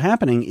what ends up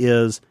happening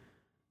is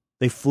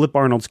they flip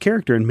Arnold's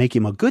character and make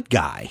him a good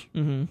guy.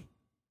 Mm-hmm.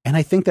 And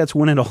I think that's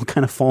when it all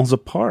kind of falls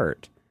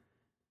apart.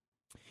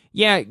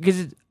 Yeah,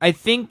 because I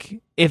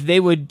think if they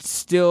would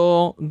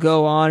still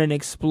go on and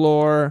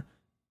explore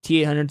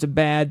T-800's a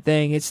bad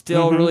thing, it's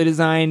still really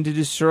designed to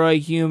destroy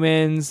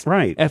humans.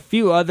 Right. A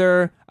few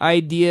other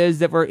ideas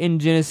that were in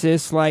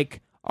Genesis,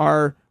 like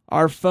our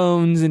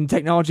phones and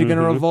technology going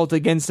to revolt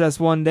against us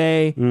one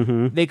day.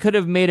 They could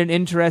have made an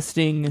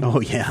interesting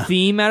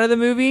theme out of the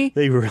movie.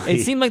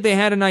 It seemed like they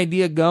had an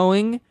idea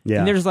going. Yeah.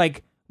 And there's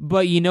like,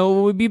 but you know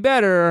what would be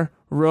better?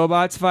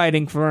 Robots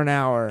fighting for an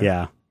hour.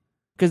 Yeah.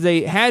 Because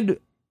they had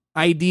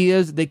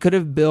ideas they could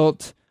have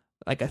built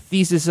like a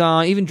thesis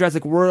on. Even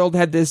Jurassic World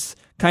had this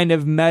kind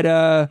of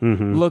meta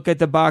look at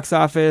the box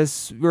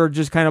office. We're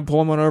just kind of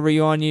pulling one over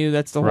on you.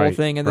 That's the whole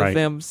thing in the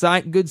film.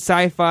 Good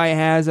sci-fi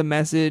has a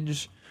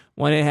message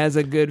when it has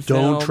a good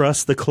film. Don't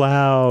trust the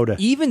cloud.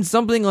 Even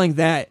something like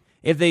that,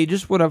 if they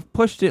just would have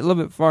pushed it a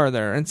little bit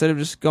farther, instead of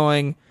just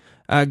going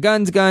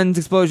guns,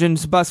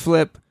 explosions, bus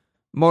flip,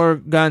 more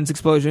guns,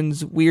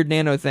 explosions, weird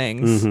nano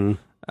things.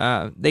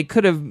 They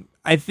could have,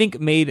 I think,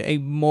 made a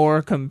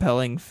more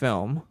compelling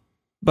film,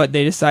 but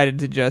they decided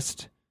to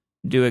just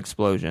do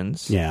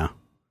explosions. Yeah.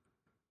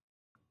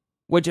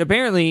 Which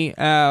apparently,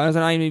 when I was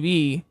on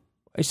IMDb,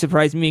 it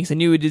surprised me because I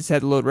knew it just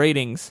had low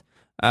ratings.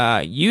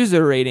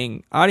 User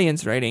rating,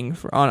 audience rating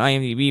on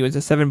IMDb was a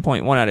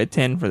 7.1 out of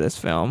 10 for this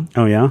film.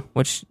 Oh, yeah?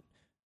 Which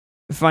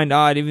I find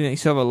odd, even though they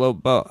still have a low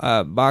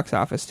box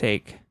office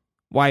take.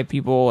 Why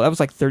people, that was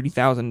like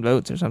 30,000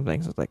 votes or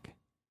something. So it's like,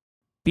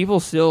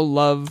 people still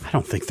love. I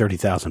don't think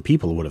 30,000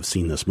 people would have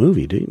seen this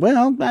movie, do you?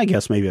 Well, I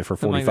guess maybe for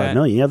 45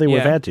 million. Yeah, they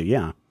would have had to,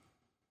 yeah.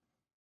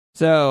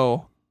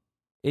 So,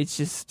 it's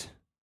just,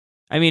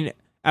 I mean,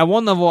 at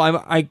one level,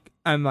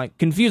 I'm like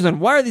confused on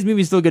why are these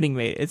movies still getting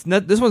made? It's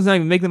not, this one's not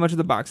even making much of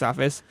the box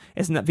office.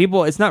 It's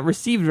not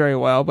received very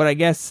well, but I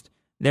guess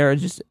there are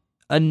just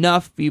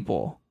enough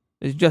people.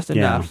 There's just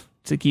enough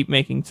to keep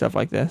making stuff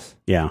like this.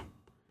 Yeah.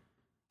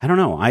 I don't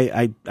know.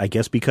 I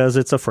guess because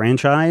it's a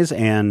franchise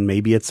and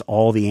maybe it's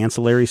all the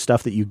ancillary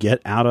stuff that you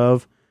get out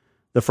of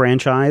the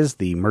franchise,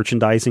 the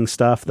merchandising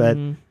stuff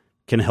that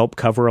can help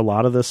cover a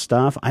lot of this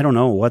stuff. I don't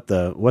know what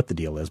the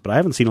deal is, but I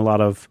haven't seen a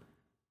lot of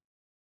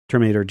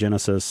Terminator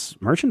Genesis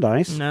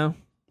merchandise. No.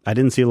 I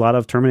didn't see a lot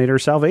of Terminator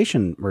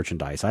Salvation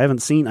merchandise. I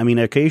haven't seen, I mean,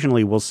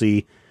 occasionally we'll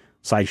see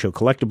Sideshow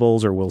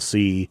Collectibles or we'll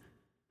see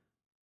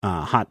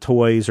Hot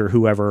Toys or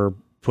whoever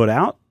put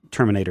out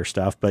Terminator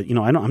stuff, but you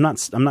know, I'm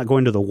not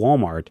going to the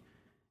Walmart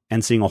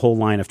and seeing a whole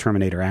line of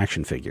Terminator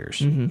action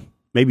figures.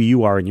 Maybe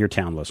you are in your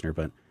town, listener,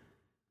 but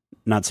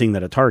not seeing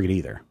that at Target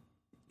either.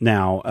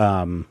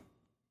 Now,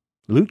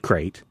 Loot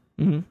Crate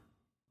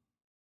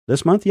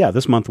this month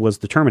was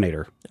the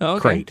Terminator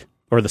crate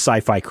or the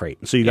Sci-Fi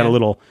crate. So you got a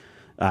little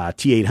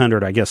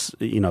T-800, I guess,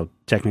 you know,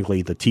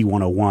 technically the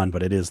T-101,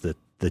 but it is the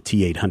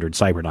T-800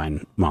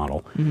 Cyberdyne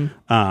model.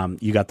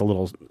 You got the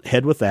little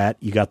head with that.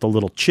 You got the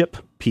little chip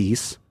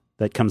piece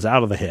that comes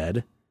out of the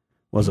head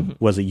was a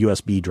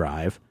USB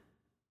drive.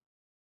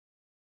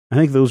 I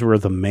think those were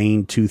the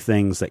main two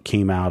things that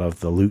came out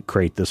of the Loot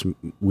Crate this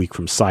week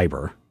from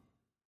Cyber.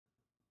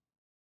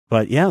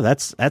 But yeah,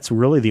 that's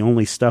really the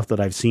only stuff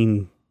that I've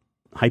seen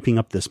hyping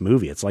up this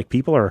movie. It's like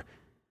people are,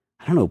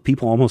 I don't know,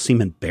 people almost seem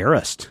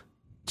embarrassed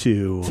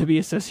to be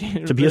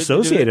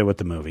associated with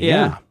the movie.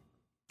 Yeah.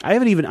 I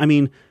haven't even, I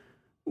mean,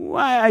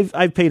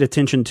 I've paid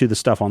attention to the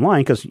stuff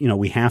online because,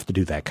 we have to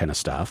do that kind of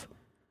stuff.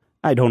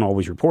 I don't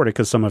always report it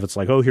because some of it's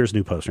like, oh, here's a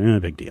new poster, no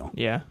big deal.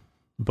 Yeah.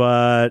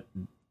 But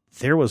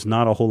there was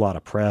not a whole lot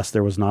of press.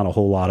 There was not a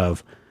whole lot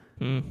of,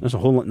 there's a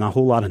whole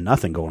lot of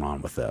nothing going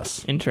on with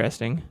this.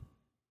 Interesting.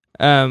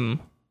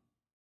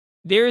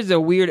 There is a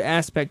weird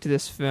aspect to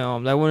this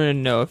film that I wanted to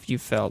know if you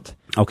felt.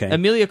 Okay.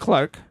 Emilia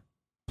Clarke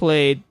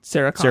played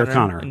Sarah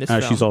Connor. In this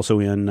film. She's also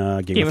in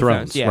Game of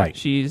Thrones. Yeah, right.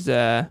 She's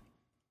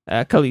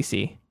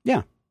Khaleesi.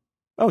 Yeah.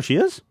 Oh, she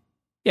is?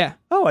 Yeah.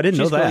 Oh, I didn't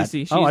know that.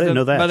 Khaleesi. I didn't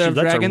know that. Mother of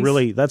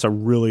Dragons. That's a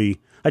really.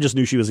 I just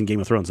knew she was in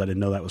Game of Thrones. I didn't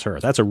know that was her.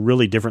 That's a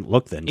really different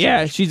look than.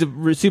 Yeah, she's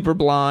a super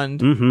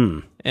blonde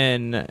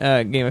in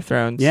Game of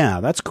Thrones. Yeah,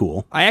 that's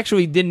cool. I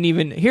actually didn't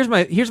even. Here's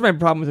my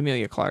problem with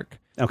Emilia Clarke.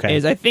 Okay.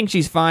 Is I think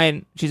she's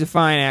fine. She's a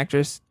fine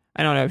actress.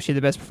 I don't know if she had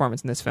the best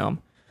performance in this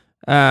film.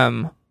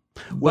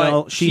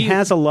 Well, she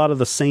has a lot of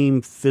the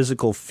same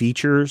physical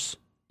features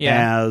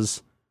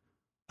as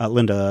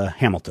Linda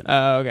Hamilton.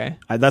 Oh, okay.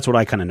 That's what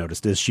I kind of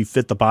noticed, is she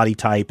fit the body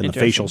type and the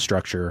facial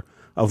structure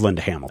of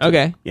Linda Hamilton.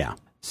 Okay. Yeah.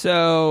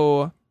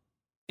 So,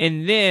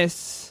 in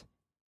this,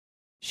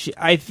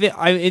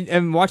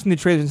 I'm watching the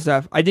trailers and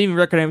stuff. I didn't even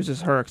recognize it was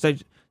just her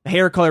because the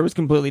hair color was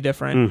completely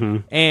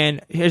different,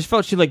 and I just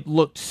felt she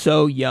looked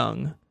so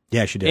young.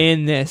 Yeah, she did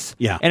in this.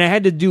 Yeah, and I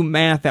had to do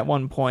math at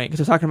one point because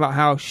I was talking about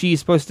how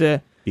she's supposed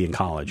to be in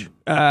college,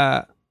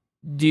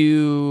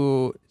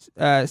 do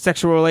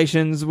sexual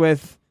relations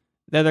with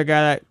the other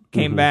guy that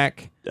came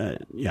back.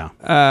 Yeah.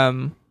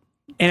 And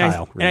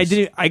I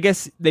didn't. I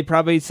guess they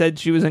probably said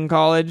she was in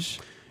college.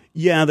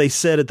 Yeah, they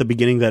said at the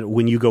beginning that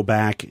when you go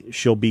back,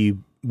 she'll be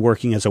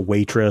working as a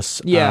waitress.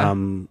 Yeah.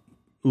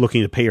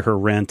 Looking to pay her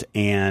rent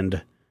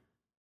and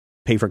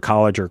pay for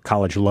college or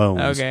college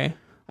loans. Okay.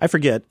 I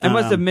forget. I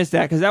must have missed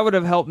that because that would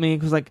have helped me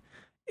because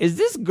is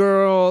this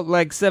girl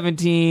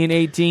 17,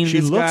 18?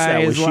 She looks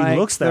that way. She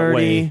looks 30? that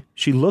way.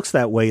 She looks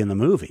that way in the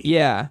movie.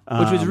 Yeah,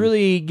 which was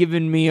really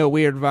giving me a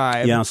weird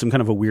vibe. Yeah, some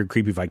kind of a weird,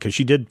 creepy vibe because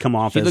she did come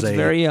off as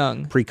very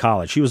young,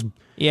 pre-college. She was.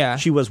 Yeah,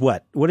 she was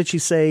what? What did she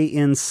say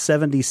in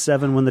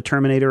 '77 when the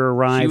Terminator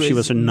arrived? She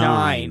was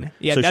 9.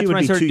 Yeah, so that's she would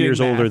when be I 2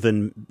 years math. older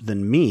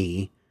than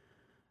me.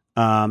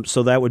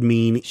 So that would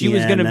mean she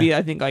was going to be,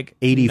 I think,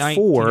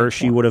 84.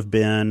 She would have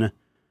been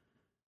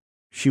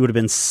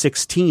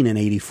 16 in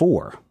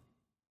 84.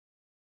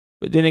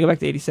 But didn't they go back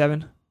to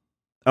 87?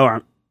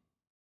 Oh,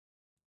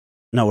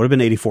 no, it would have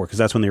been 84 because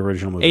that's when the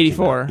original movie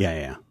 84. came out.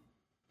 Yeah.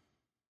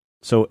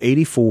 So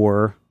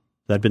 84,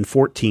 that'd been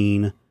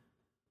 14.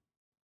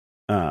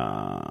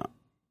 And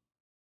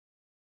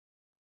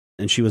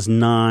she was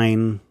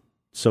 9,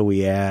 so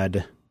we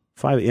add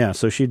 5. Yeah,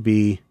 so she'd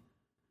be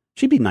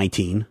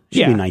 19.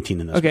 She'd be 19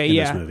 in this,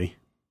 this movie.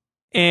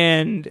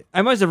 And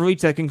I must have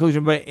reached that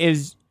conclusion, but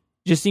it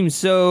just seems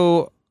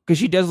so, because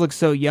she does look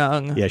so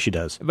young. Yeah, she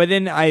does. But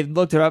then I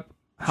looked her up.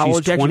 How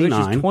old she actually is?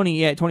 She's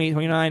 20, 28,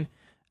 29,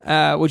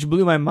 which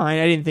blew my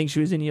mind. I didn't think she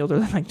was any older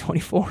than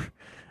 24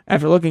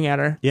 after looking at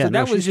her. Yeah, so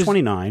that was she's just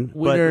 29.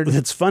 Weird. But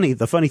it's funny.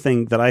 The funny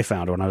thing that I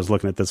found when I was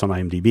looking at this on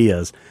IMDb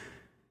is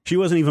she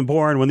wasn't even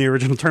born when the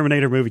original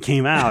Terminator movie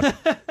came out.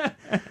 I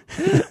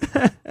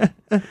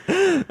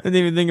didn't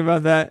even think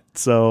about that.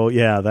 So,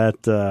 yeah,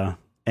 that...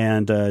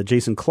 and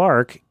Jason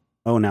Clarke,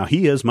 now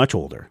he is much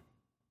older.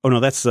 Oh, no,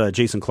 that's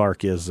Jason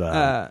Clarke is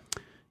John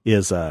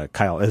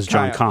Connor.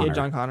 Yeah,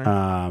 John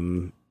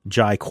Connor.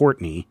 Jai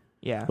Courtney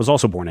was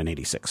also born in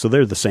 86, so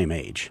they're the same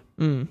age.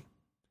 Mm.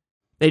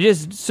 They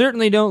just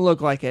certainly don't look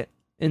like it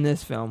in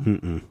this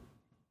film.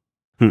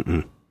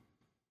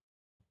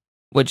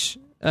 Which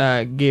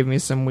gave me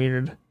some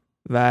weird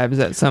vibes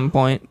at some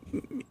point.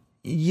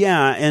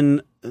 Yeah,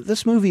 and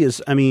this movie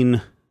is,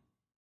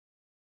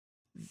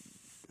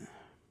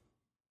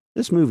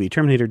 this movie,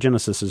 Terminator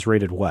Genisys, is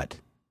rated what?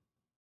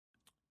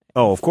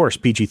 Oh, of course,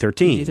 PG-13.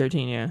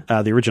 PG-13,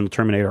 yeah. The original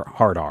Terminator,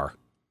 hard R.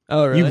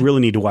 Oh, really? You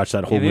really need to watch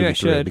that whole movie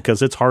through should.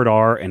 because it's hard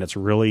R and it's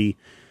really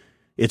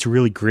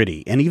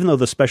gritty. And even though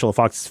the special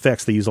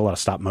effects, they use a lot of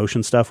stop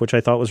motion stuff, which I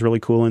thought was really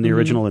cool in the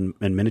original and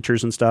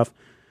miniatures and stuff.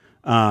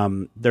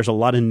 There's a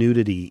lot of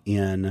nudity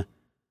not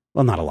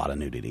a lot of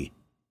nudity.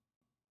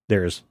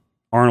 There's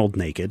Arnold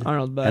naked.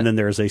 Arnold butt. And then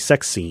there's a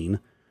sex scene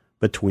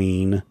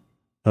between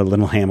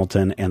Linda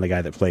Hamilton and the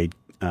guy that played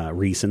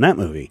Reese in that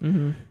movie.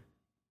 Mm-hmm.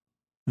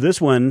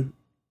 This one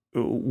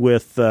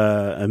with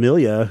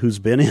Emilia, who's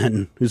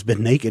been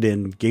naked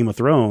in Game of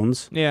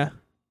Thrones. Yeah,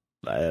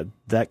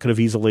 that could have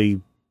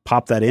easily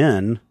popped that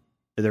in.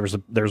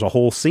 There's a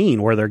whole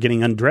scene where they're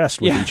getting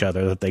undressed with each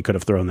other that they could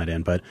have thrown that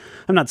in. But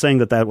I'm not saying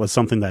that was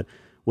something that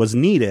was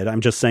needed.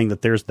 I'm just saying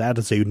that that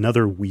is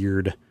another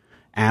weird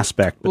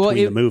aspect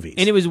between the movies.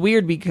 And it was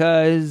weird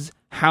because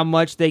how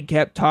much they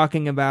kept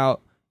talking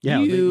about. Yeah,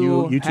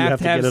 you two have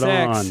to have get it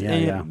sex on.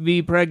 Yeah, and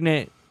be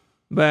pregnant.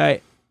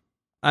 But,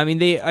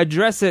 they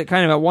address it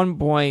kind of at one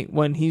point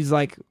when he's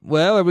like,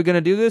 well, are we going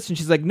to do this? And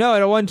she's like, no, I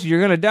don't want to. You're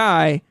going to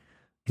die.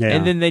 Yeah.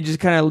 And then they just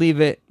kind of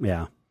leave it.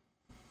 Yeah.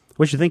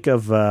 What'd you think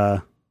of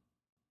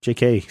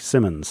J.K.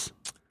 Simmons?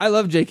 I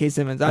love J.K.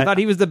 Simmons. I thought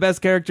he was the best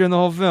character in the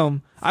whole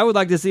film. I would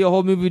like to see a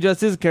whole movie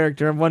just his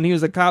character when he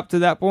was a cop to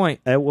that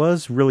point. It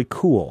was really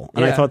cool.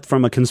 And I thought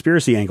from a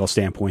conspiracy angle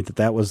standpoint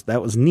that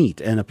was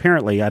neat. And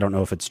apparently, I don't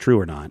know if it's true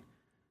or not,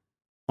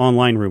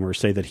 online rumors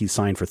say that he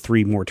signed for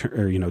 2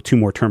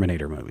 more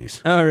Terminator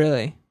movies. Oh,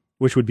 really?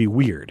 Which would be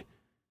weird.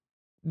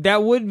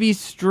 That would be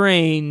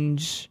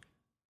strange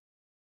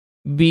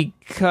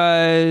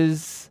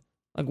because,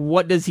 like,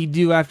 what does he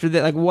do after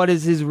that? Like, what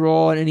is his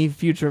role in any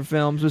future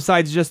films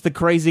besides just the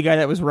crazy guy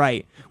that was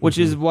right? Which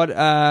is what,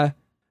 crap.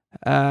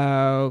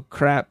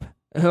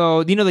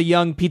 Oh, you know the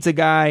young pizza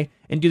guy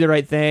and Do the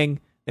Right Thing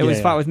that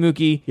was fought with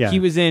Mookie? Yeah. He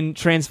was in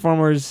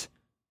Transformers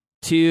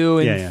 2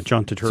 and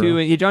John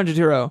Turturro. John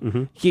Turturro.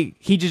 Mm-hmm.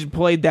 He just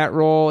played that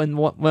role, and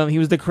he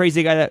was the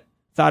crazy guy that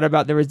thought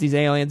about there was these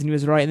aliens, and he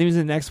was right. And then he was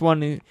in the next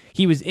one, and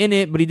he was in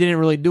it, but he didn't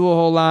really do a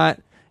whole lot.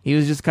 He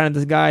was just kind of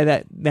this guy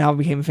that now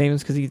became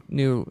famous because he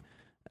knew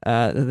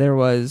there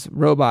was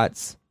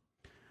robots.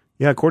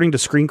 Yeah, according to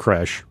Screen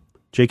Crush,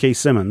 J.K.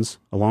 Simmons,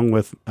 along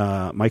with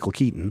Michael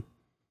Keaton.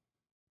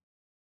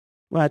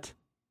 What?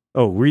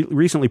 Oh,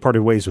 recently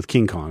parted ways with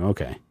King Kong.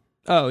 Okay.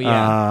 Oh,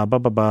 yeah.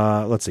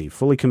 Let's see.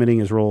 Fully committing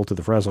his role to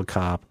the Frazzled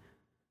Cop.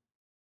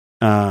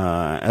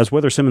 As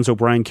whether Simmons'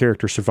 O'Brien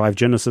character survived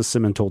Genesis,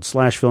 Simmons told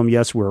Slash Film,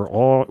 yes, we're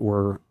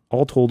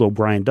all told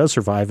O'Brien does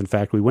survive. In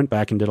fact, we went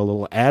back and did a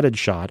little added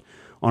shot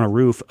on a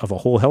roof of a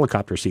whole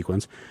helicopter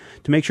sequence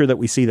to make sure that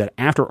we see that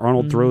after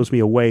Arnold throws me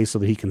away so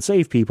that he can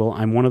save people,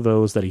 I'm one of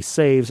those that he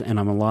saves and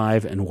I'm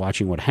alive and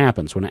watching what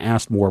happens. When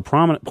asked more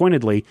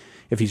pointedly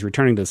if he's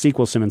returning to the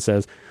sequel, Simmons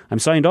says, I'm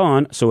signed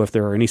on, so if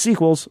there are any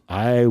sequels,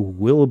 I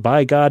will,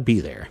 by God,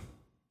 be there.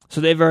 So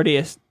they've already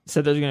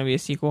said there's going to be a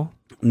sequel?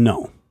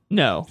 No.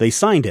 They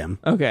signed him.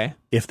 Okay.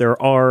 If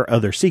there are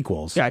other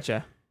sequels.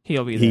 Gotcha.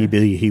 He'll be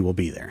there. He will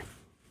be there.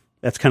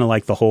 That's kind of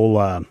like the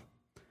whole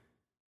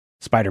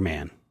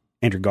Spider-Man.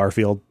 Andrew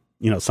Garfield,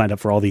 signed up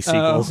for all these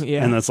sequels.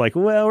 Yeah. And it's like,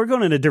 well, we're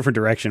going in a different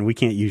direction. We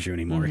can't use you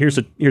anymore.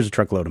 Mm-hmm. Here's a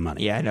truckload of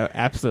money. Yeah, no,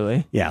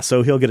 absolutely. Yeah,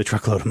 so he'll get a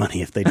truckload of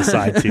money if they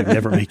decide to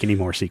never make any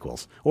more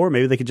sequels. Or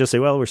maybe they could just say,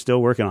 well, we're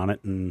still working on it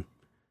and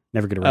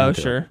never get around to it.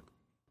 Oh, sure.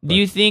 Do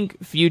you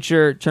think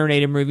future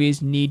Terminator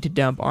movies need to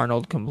dump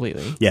Arnold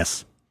completely?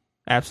 Yes.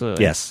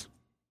 Absolutely. Yes.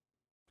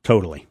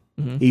 Totally.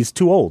 Mm-hmm. He's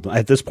too old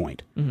at this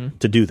point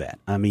to do that.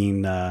 I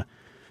mean,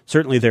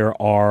 certainly there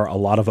are a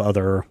lot of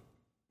other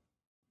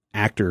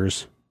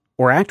actors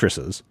or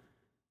actresses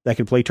that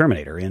could play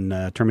Terminator. In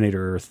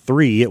Terminator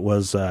 3, it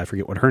was, I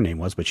forget what her name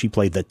was, but she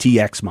played the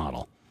TX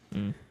model.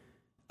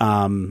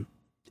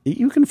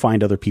 You can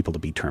find other people to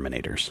be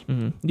Terminators.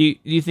 Do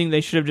you think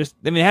they should have just,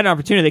 they had an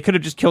opportunity, they could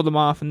have just killed him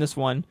off in this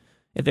one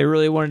if they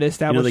really wanted to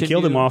establish they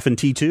killed him off in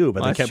T2,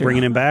 but they kept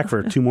bringing him back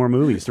for 3 more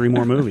movies.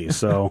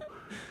 So,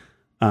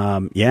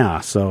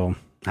 so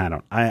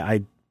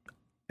I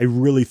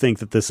really think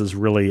that this is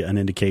really an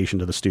indication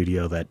to the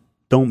studio that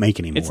don't make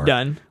any more. It's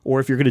done. Or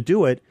if you're going to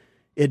do it,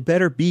 it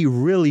better be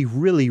really,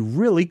 really,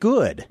 really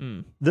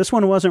good. This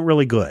one wasn't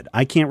really good.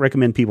 I can't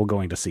recommend people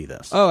going to see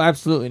this. Oh,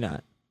 absolutely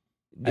not.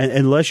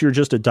 Unless you're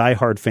just a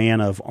diehard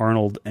fan of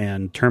Arnold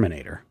and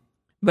Terminator.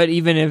 But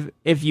even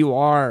if you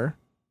are,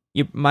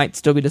 you might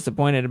still be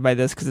disappointed by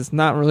this because it's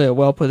not really a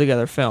well put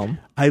together film.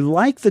 I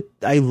like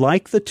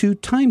the 2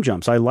 time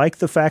jumps. I like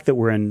the fact that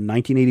we're in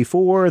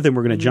 1984, then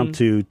we're going to jump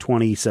to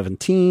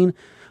 2017.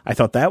 I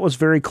thought that was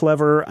very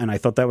clever, and I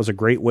thought that was a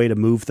great way to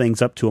move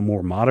things up to a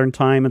more modern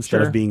time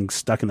instead of being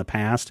stuck in the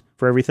past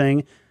for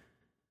everything.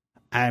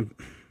 I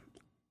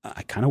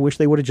kind of wish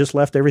they would have just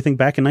left everything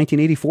back in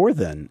 1984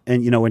 then,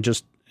 and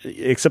just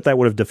except that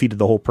would have defeated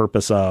the whole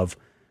purpose of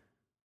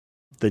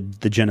the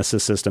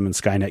Genesis system and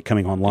Skynet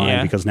coming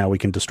online because now we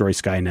can destroy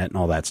Skynet and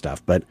all that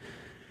stuff. But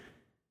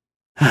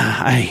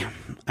I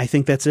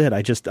think that's it.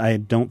 I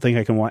don't think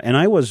I can watch. And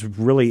I was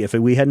really, if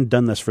we hadn't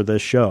done this for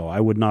this show, I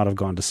would not have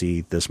gone to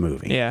see this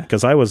movie. Yeah.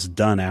 Because I was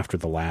done after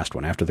the last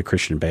one, after the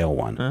Christian Bale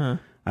one.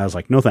 I was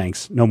like, no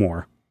thanks, no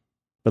more.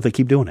 But they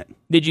keep doing it.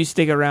 Did you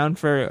stick around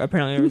for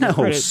apparently?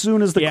 No, as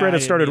soon as the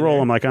credits started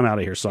rolling, I'm like, I'm out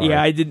of here. Sorry.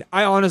 Yeah, I did.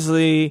 I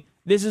honestly,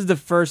 this is the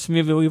first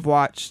movie we've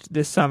watched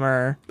this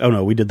summer. Oh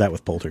no, we did that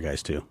with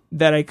Poltergeist too.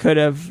 That I could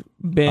have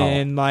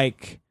been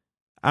like,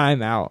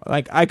 I'm out.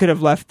 Like I could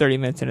have left 30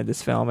 minutes into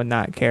this film and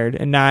not cared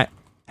and not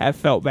have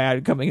felt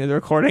bad coming into the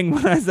recording.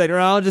 When I was like,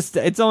 well,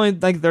 it's only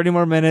like 30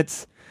 more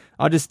minutes.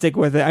 I'll just stick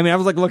with it. I mean, I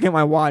was like looking at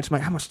my watch. I'm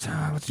like, how much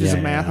time? Let's do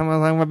some math. How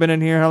long have I been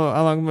in here? How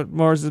long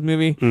more is this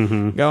movie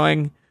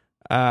going?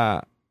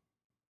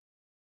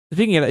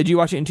 Speaking of that, did you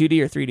watch it in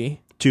 2D or 3D?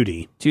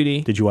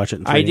 2D. Did you watch it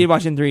in 3D? I did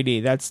watch it in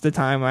 3D. That's the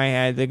time I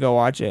had to go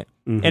watch it.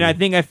 And I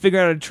think I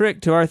figured out a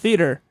trick to our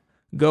theater.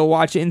 Go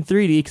watch it in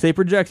 3D because they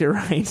project it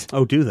right.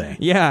 Oh, do they?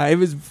 Yeah, it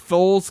was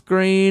full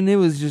screen. It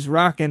was just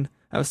rocking.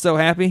 I was so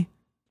happy.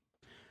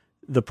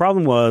 The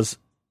problem was,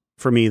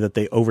 for me, that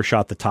they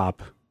overshot the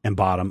top and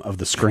bottom of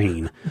the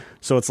screen.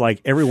 So it's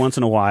like every once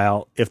in a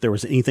while, if there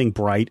was anything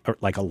bright or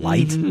like a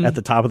light at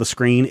the top of the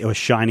screen, it was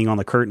shining on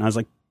the curtain. I was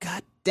like,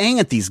 God dang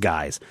it, these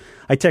guys.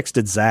 I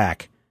texted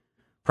Zach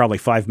probably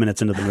 5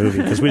 minutes into the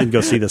movie, because we didn't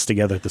go see this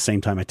together at the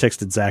same time. I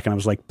texted Zach and I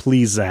was like,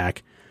 please,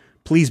 Zach,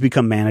 please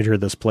become manager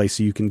of this place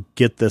so you can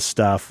get this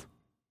stuff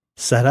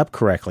set up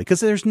correctly. Because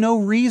there's no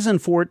reason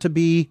for it to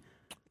be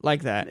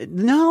like that.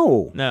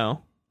 No.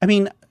 I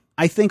mean,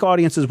 I think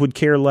audiences would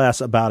care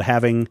less about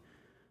having...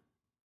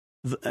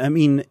 I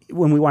mean,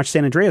 when we watched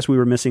San Andreas, we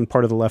were missing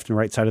part of the left and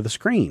right side of the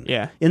screen.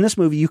 Yeah. In this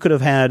movie, you could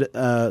have had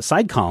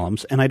side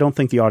columns, and I don't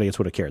think the audience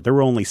would have cared. There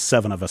were only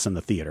 7 of us in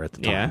the theater at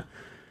the time. Yeah.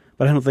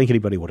 But I don't think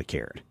anybody would have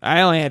cared.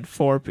 I only had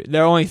 4.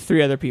 There were only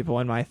 3 other people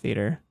in my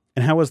theater.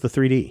 And how was the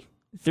 3D?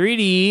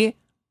 3D,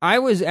 I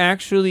was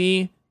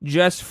actually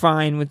just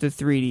fine with the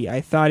 3D. I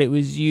thought it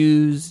was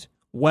used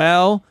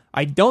well.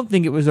 I don't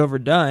think it was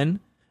overdone.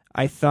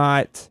 I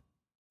thought...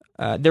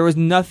 there was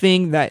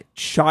nothing that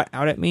shot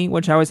out at me,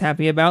 which I was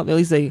happy about. At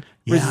least they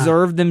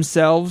reserved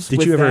themselves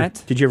with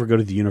that. Did you ever go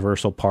to the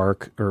Universal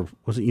Park, or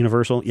was it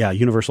Universal? Yeah,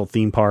 Universal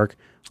theme park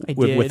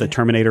with the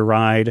Terminator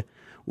ride.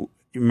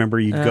 You remember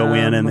you'd go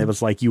in and it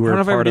was like you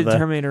were part of the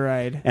Terminator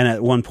ride. And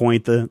at one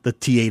point the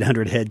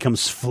T-800 head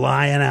comes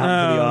flying out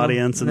into the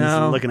audience and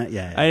is looking at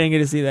I didn't get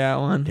to see that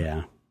one.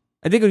 Yeah.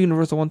 I did go to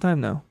Universal one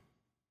time though.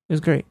 It was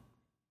great.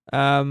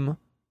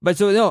 But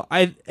so no,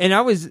 I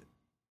was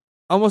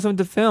almost went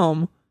to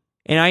film.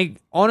 And I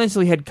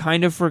honestly had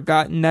kind of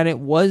forgotten that it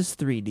was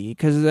 3D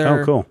because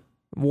there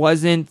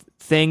wasn't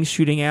things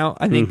shooting out.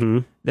 I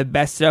think the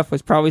best stuff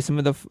was probably some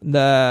of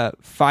the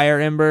fire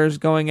embers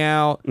going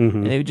out,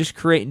 and they would just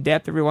create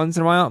depth every once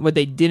in a while, but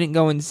they didn't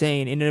go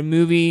insane. And in a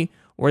movie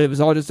where it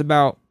was all just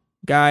about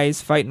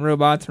guys fighting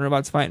robots and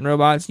robots fighting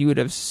robots, you would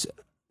have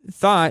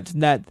thought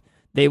that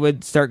they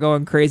would start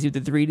going crazy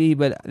with the 3D,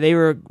 but they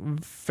were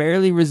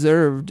fairly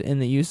reserved in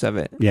the use of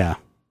it. Yeah.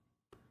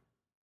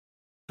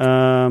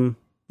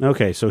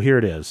 Okay, so here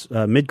it is.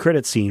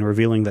 Mid-credit scene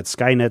revealing that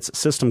Skynet's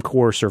system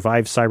core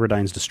survived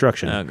Cyberdyne's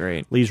destruction. Oh,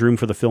 great. Leaves room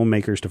for the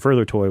filmmakers to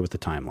further toy with the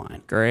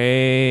timeline.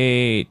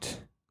 Great.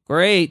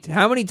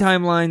 How many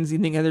timelines do you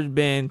think have there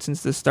been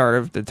since the start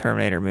of the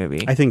Terminator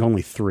movie? I think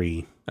only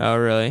 3. Oh,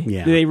 really?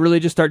 Yeah. Did they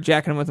really just start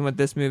jacking with them with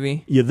this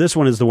movie? Yeah, this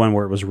one is the one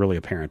where it was really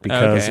apparent,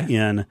 because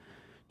in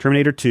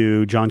Terminator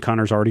 2, John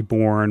Connor's already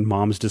born,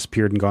 mom's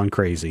disappeared and gone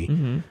crazy.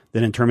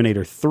 Then in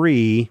Terminator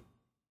 3...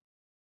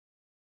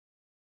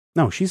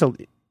 No,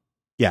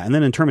 and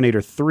then in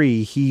Terminator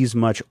 3, he's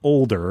much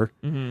older,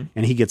 and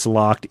he gets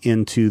locked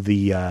into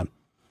the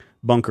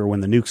bunker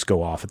when the nukes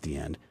go off at the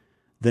end.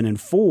 Then in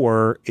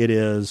 4, it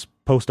is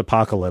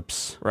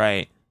post-apocalypse.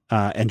 Right.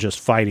 And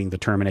just fighting the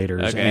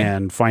Terminators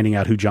and finding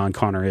out who John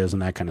Connor is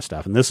and that kind of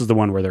stuff. And this is the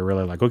one where they're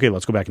really like, okay,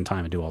 let's go back in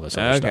time and do all this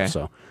other stuff.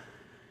 So,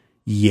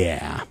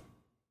 yeah.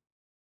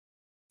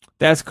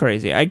 That's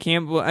crazy. I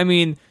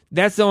mean,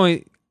 that's the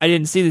only... I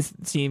didn't see this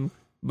scene,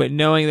 but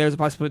knowing there's a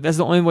possibility, that's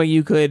the only way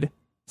you could...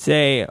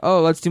 say,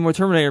 oh, let's do more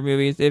Terminator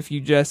movies if you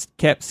just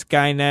kept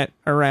Skynet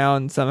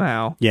around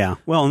somehow. Yeah.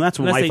 Well, and that's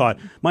what my thought.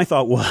 My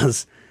thought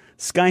was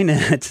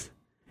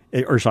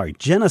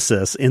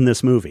Genesis in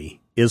this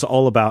movie is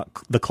all about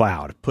the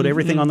cloud. Put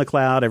everything on the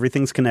cloud.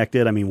 Everything's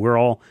connected. I mean, we're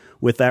all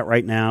with that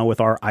right now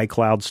with our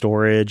iCloud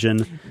storage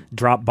and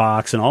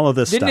Dropbox and all of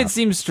this stuff. Didn't it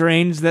seem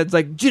strange that's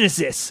like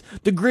Genesis,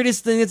 the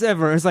greatest thing that's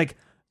ever? It's like,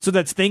 so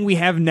that thing we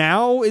have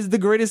now is the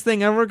greatest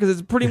thing ever?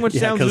 Because it pretty much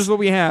sounds just what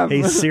we have.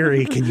 Hey,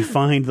 Siri, can you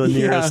find the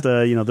nearest,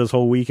 this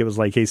whole week it was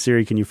like, hey,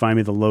 Siri, can you find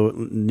me the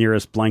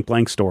nearest blank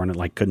blank store? And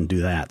it couldn't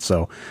do that.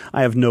 So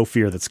I have no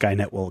fear that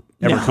Skynet will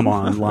ever come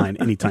online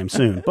anytime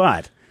soon.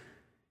 But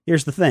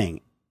here's the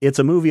thing. It's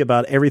a movie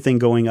about everything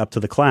going up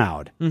to the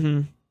cloud.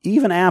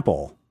 Even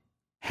Apple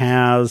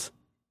has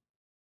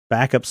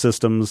backup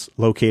systems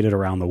located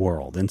around the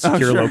world in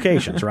secure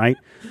locations, right?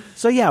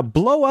 So yeah,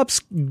 blow up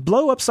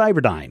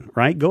Cyberdyne,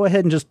 right? Go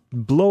ahead and just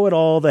blow it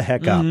all the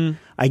heck up.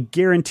 I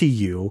guarantee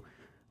you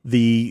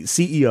the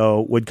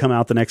CEO would come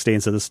out the next day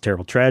and say, this is a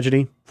terrible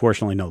tragedy.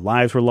 Fortunately, no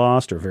lives were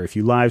lost, or very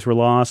few lives were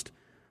lost.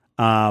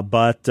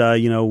 But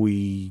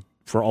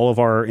for all of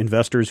our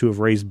investors who have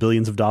raised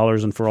billions of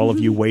dollars, and for all of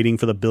you waiting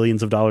for the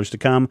billions of dollars to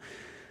come,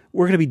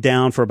 we're going to be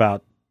down for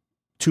about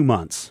 2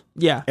 months.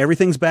 Yeah.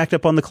 Everything's backed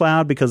up on the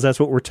cloud because that's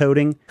what we're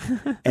toting.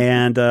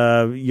 And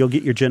you'll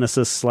get your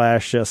Genesis /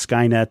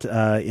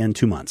 Skynet in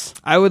 2 months.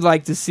 I would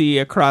like to see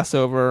a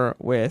crossover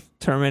with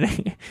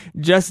Terminator,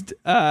 just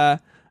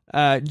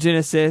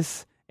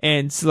Genesis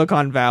and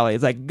Silicon Valley.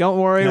 It's like, don't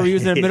worry, we're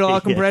using a middle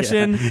out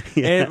compression.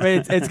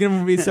 It's going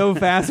to be so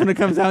fast when it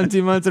comes out in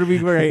 2 months. It'll be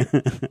great.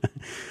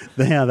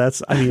 Yeah,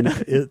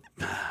 the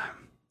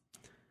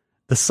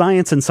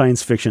science in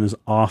science fiction is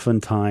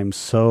oftentimes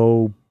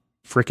so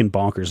freaking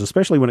bonkers,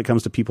 especially when it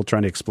comes to people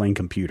trying to explain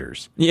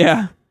computers.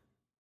 Yeah.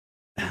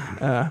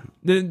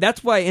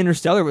 That's why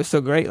Interstellar was so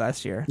great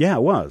last year. Yeah,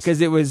 it was.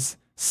 Because it was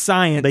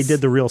science. They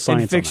did the real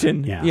science. And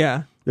fiction.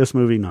 Yeah. This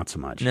movie, not so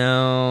much.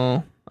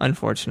 No,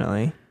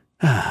 unfortunately.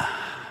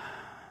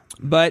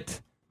 But,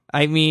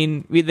 I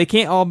mean, they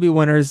can't all be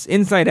winners.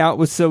 Inside Out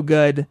was so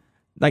good.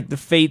 Like, the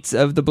fates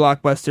of the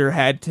blockbuster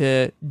had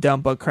to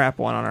dump a crap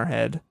one on our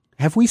head.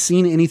 Have we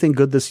seen anything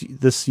good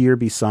this year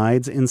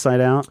besides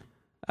Inside Out?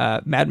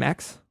 Mad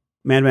Max.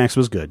 Mad Max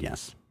was good,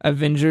 yes.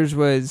 Avengers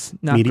was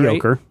not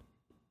mediocre. Great.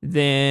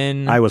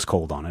 Then I was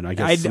cold on it. I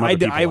guess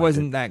I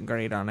wasn't that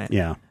great on it.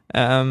 Yeah.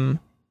 Then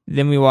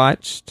we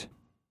watched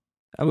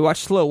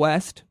Slow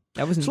West.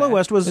 That wasn't Slow bad.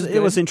 West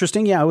was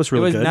interesting. Yeah, it was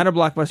really good. It was good. not a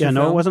blockbuster Yeah,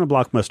 no, film. it wasn't a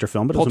blockbuster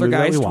film, but it was a movie that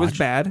we Poltergeist watched. was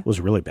bad. It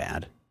was really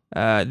bad.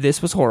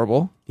 This was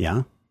horrible. Yeah.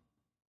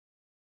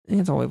 I think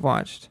that's all we've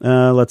watched.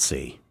 Let's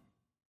see.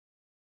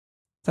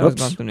 That was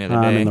going through the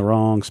other day. I'm in the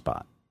wrong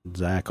spot.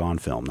 Zach on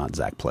film, not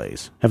Zach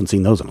plays. Haven't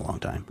seen those in a long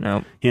time.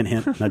 No. Hint,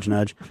 hint, nudge,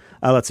 nudge.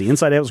 Let's see.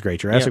 Inside Out was great.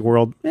 Jurassic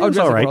World. It was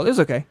Jurassic all right. World. It was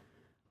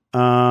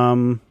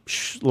okay.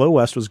 Slow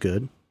West was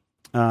good.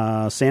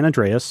 San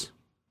Andreas,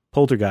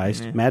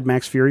 Poltergeist, Mad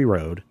Max Fury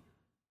Road.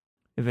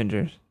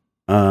 Avengers.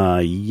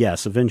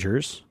 Yes,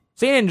 Avengers.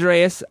 San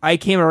Andreas, I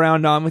came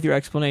around on with your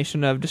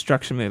explanation of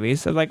destruction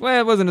movies. I was like, well,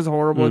 it wasn't as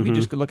horrible if you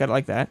just could look at it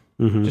like that.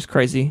 Just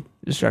crazy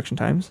destruction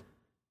times.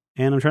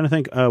 And I'm trying to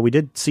think. We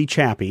did see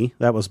Chappie.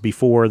 That was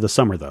before the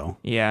summer, though.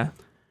 Yeah.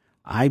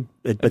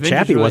 But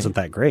Chappie wasn't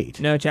that great.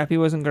 No, Chappie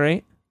wasn't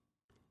great.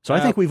 So I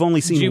think we've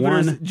only seen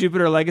one.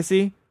 Jupiter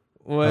Legacy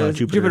was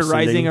Jupiter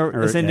Rising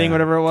or Ascending,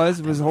 whatever it was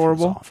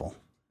horrible. It was awful.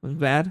 It was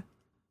bad.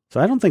 So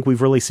I don't think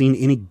we've really seen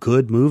any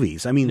good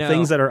movies. I mean, No.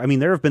 things that are. I mean,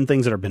 there have been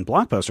things that have been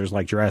blockbusters,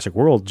 like Jurassic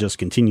World, just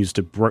continues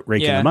to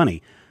rake in the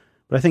money.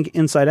 But I think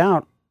Inside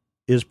Out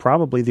is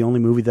probably the only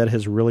movie that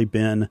has really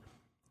been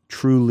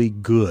truly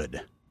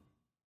good.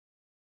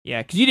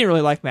 Yeah, because you didn't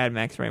really like Mad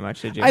Max very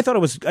much, did you? I thought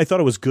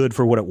it was good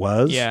for what it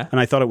was. Yeah. And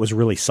I thought it was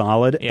really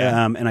solid.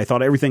 Yeah. And I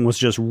thought everything was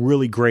just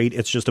really great.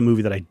 It's just a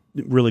movie that I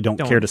really don't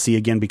care to see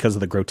again because of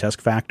the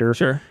grotesque factor.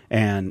 Sure.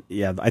 And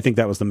yeah, I think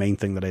that was the main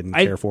thing that I didn't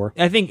care for.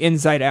 I think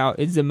Inside Out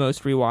is the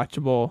most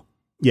rewatchable.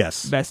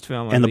 Yes. Best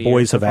film. And of the year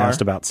boys so have far.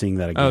 asked about seeing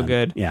that again. Oh,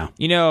 good. Yeah.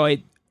 You know,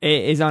 it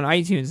is on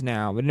iTunes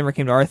now, but it never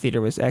came to our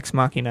theater. Was Ex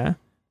Machina?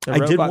 I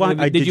did watch.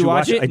 Did you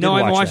watch it? No,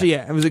 I haven't watched that. it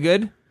yet. Was it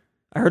good?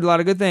 I heard a lot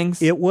of good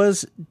things. It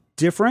was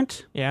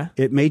different. Yeah.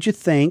 It made you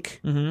think.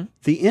 Mm-hmm.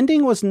 The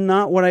ending was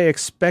not what I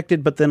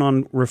expected, but then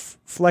on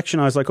reflection,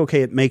 I was like,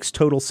 okay, it makes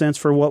total sense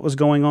for what was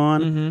going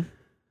on. Mm-hmm.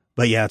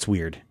 But yeah, it's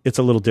weird. It's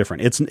a little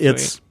different.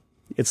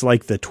 It's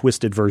like the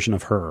twisted version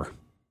of Her.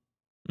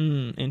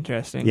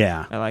 Interesting.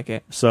 Yeah. I like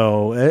it.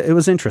 So it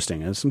was interesting.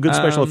 There's some good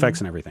special effects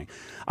and everything.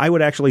 I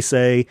would actually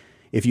say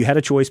if you had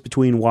a choice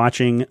between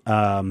watching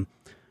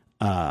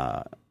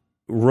robot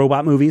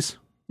movies,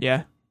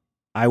 yeah,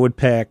 I would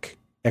pick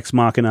Ex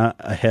Machina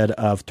ahead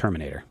of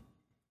Terminator.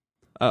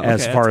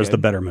 As far as the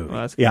better movie.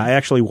 Well, yeah, I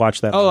actually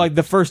watched that. Oh, like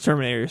the first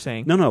Terminator you're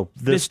saying? No,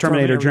 this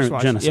Terminator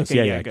Genesis.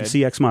 Okay, yeah. Good.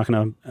 See Ex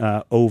Machina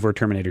over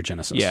Terminator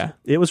Genesis. Yeah.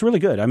 It was really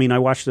good. I mean, I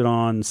watched it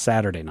on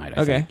Saturday night,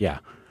 I think. Yeah.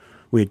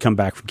 We had come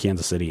back from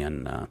Kansas City,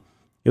 and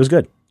it was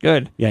good.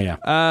 Good.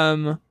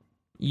 Yeah.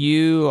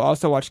 You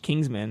also watched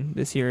Kingsman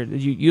this year.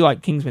 You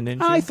liked Kingsman,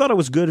 didn't you? I thought it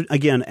was good,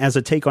 again, as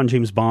a take on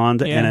James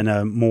Bond and in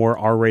a more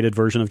R-rated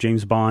version of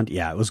James Bond.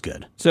 Yeah, it was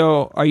good.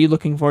 So, are you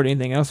looking forward to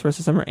anything else for us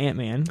this summer?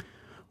 Ant-Man.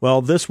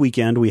 Well, this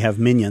weekend we have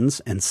Minions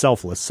and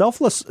Selfless.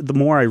 Selfless, the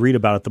more I read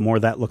about it, the more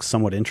that looks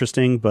somewhat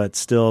interesting, but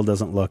still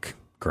doesn't look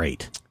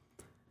great.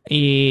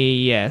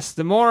 Yes.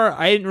 The more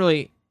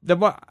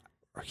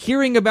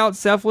hearing about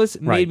Selfless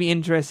made me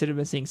interested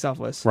in seeing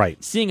Selfless.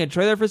 Right. Seeing a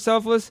trailer for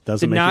Selfless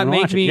doesn't did not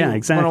make me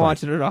want to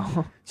watch it at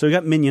all. So we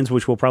got Minions,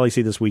 which we'll probably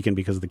see this weekend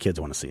because the kids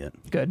want to see it.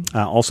 Good.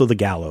 Also The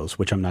Gallows,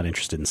 which I'm not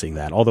interested in seeing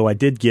that. Although I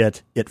did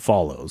get It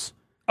Follows.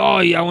 Oh,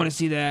 yeah, I want to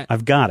see that.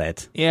 I've got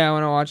it. Yeah, I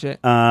want to watch it.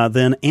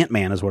 Then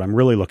Ant-Man is what I'm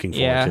really looking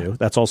forward to.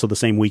 That's also the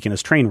same weekend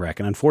as Trainwreck.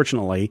 And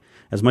unfortunately,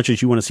 as much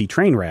as you want to see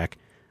Trainwreck,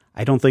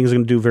 I don't think it's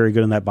going to do very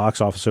good in that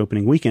box office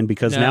opening weekend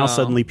because now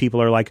suddenly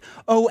people are like,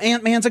 oh,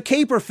 Ant-Man's a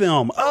caper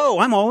film. Oh,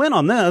 I'm all in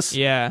on this.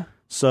 Yeah.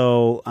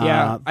 So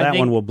that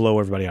one will blow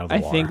everybody out of the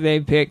water. I think they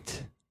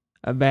picked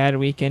a bad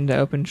weekend to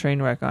open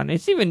Trainwreck on.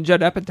 It's even Judd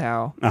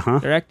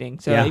Apatow directing,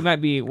 so it might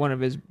be one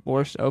of his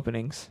worst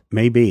openings.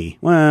 Maybe.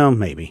 Well,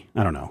 maybe.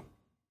 I don't know.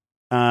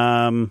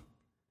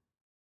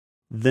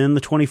 Then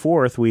the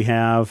 24th, we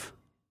have...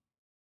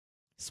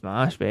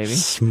 Smosh, baby.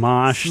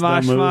 Smosh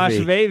the movie.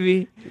 Smosh,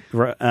 baby.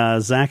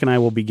 Zach and I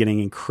will be getting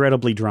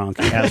incredibly drunk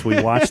as we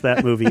watch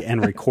that movie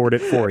and record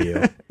it for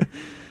you.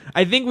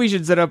 I think we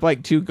should set up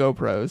like 2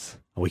 GoPros.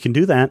 We can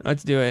do that.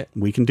 Let's do it.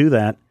 We can do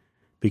that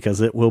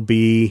because it will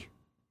be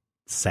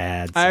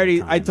sad.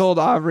 I told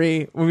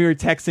Aubrey when we were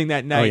texting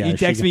that night. You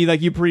texted me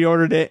like you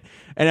pre-ordered it,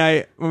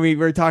 and when we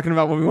were talking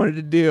about what we wanted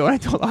to do, and I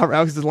told Aubrey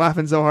I was just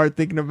laughing so hard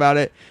thinking about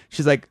it.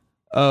 She's like,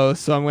 "Oh,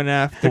 so I'm gonna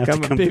have to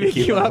come and pick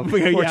you up."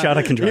 Watch out,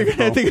 I can drive. You're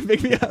gonna have to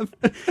pick me up.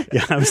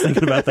 Yeah, I was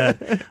thinking about that.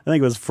 I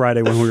think it was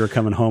Friday when we were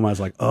coming home. I was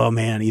like, "Oh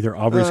man, either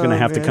Aubrey's gonna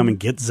have to come and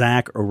get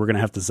Zach, or we're gonna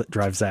have to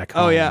drive Zach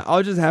home." Oh yeah,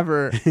 I'll just have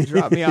her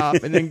drop me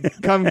off and then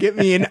come get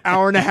me an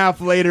hour and a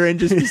half later and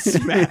just be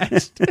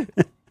smashed.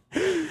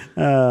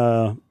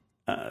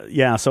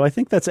 Yeah, so I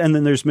think and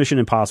then there's Mission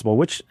Impossible,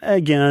 which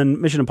again,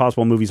 Mission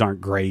Impossible movies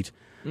aren't great,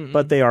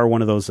 but they are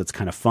one of those that's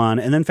kind of fun.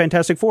 And then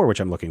Fantastic Four, which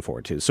I'm looking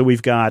forward to. So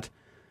we've got,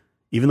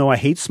 even though I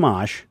hate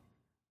Smosh,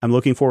 I'm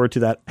looking forward to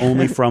that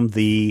only from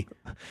the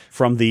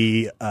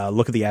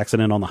look at the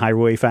accident on the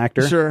highway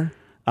factor. Sure.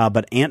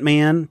 But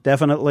Ant-Man,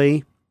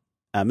 definitely.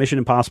 Mission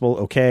Impossible,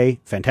 okay.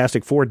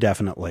 Fantastic Four,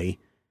 definitely.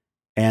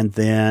 And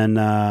then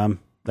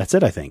that's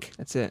it, I think.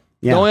 That's it.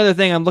 Yeah. The only other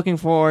thing I'm looking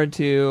forward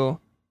to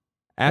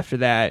after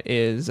that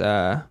is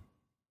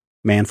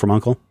Man from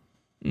U.N.C.L.E.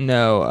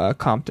 No,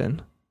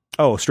 Compton.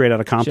 Oh, Straight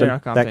Outta Compton. Straight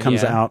Outta Compton, that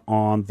comes yeah. out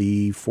on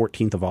the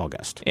 14th of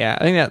August. Yeah,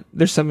 I think that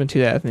there's something to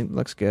that. I think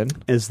looks good.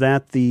 Is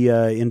that the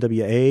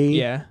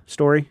NWA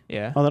story?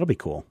 Yeah. Oh, that'll be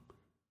cool.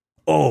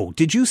 Oh,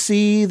 did you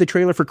see the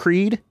trailer for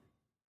Creed?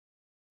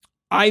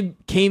 I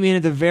came in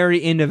at the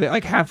very end of it,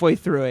 like halfway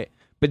through it,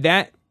 but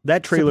that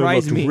trailer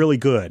looked surprised me. really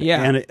good.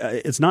 Yeah. And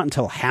it's not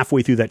until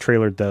halfway through that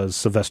trailer does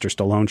Sylvester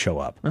Stallone show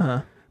up.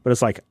 Uh-huh. But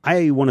it's like,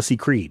 I want to see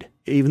Creed.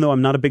 Even though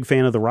I'm not a big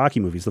fan of the Rocky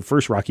movies. The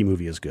first Rocky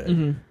movie is good.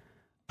 Mm-hmm.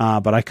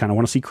 But I kind of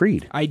want to see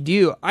Creed. I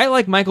do. I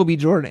like Michael B.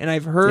 Jordan, and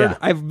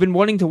I've been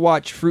wanting to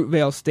watch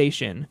Fruitvale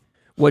Station,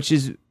 which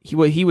is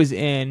what he was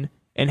in,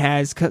 and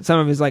has some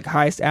of his like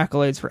highest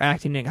accolades for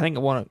acting. I think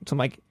it won some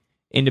like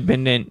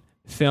independent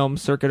film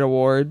circuit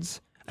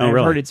awards. Oh, I've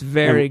really? heard it's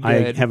very good.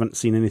 I haven't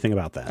seen anything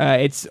about that.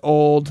 It's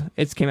old.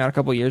 It's came out a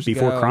couple years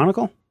Before ago.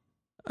 Chronicle?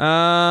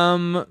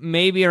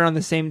 Maybe around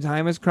the same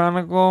time as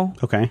Chronicle,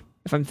 Okay.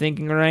 if I'm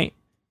thinking right.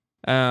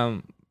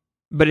 But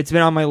it's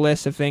been on my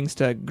list of things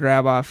to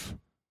grab off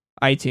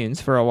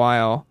iTunes for a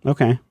while.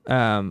 Okay. But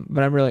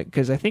I'm really,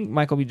 because I think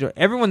Michael B.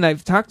 Jordan, everyone that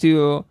I've talked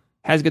to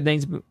has good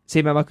things to say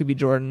about Michael B.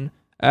 Jordan.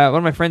 One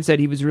of my friends said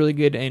he was really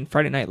good in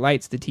Friday Night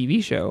Lights, the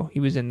TV show. He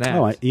was in that.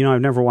 Oh, I've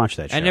never watched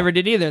that show. I never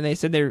did either, and they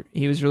said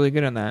he was really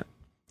good on that.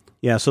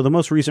 Yeah, so the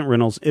most recent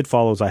rentals, It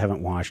Follows, I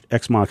haven't watched.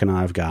 Ex Machina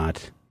I've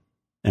got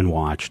and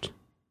watched.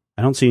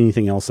 I don't see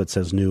anything else that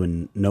says new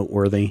and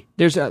noteworthy.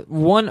 There's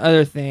one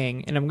other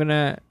thing, and I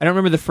don't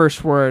remember the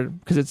first word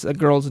because it's a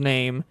girl's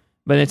name,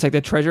 but it's like the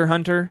treasure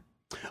hunter.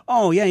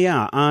 Oh,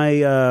 yeah.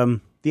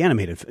 The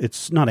animated,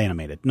 it's not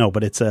animated, no,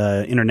 but it's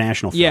a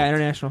international film. Yeah,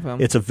 international film.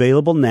 It's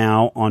available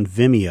now on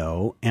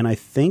Vimeo, and I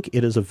think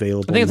it is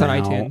available I think it's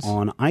now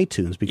on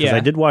iTunes because Yeah. I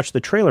did watch the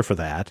trailer for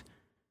that,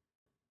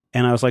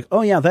 and I was like,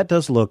 oh yeah, that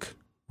does look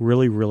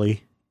really,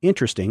 really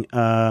interesting.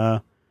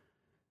 Kumiko?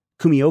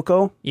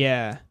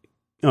 Yeah.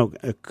 No,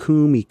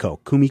 Kumiko,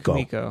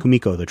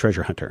 the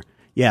treasure hunter.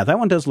 Yeah, that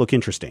one does look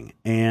interesting,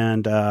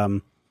 and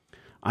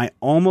I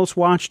almost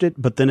watched it,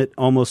 but then it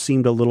almost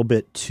seemed a little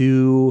bit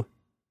too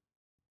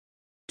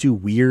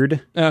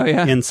weird Oh,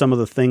 yeah. in some of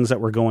the things that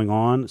were going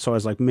on. So I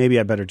was like, maybe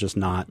I better just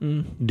not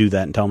do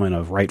that until I'm in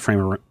a right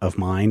frame of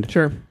mind.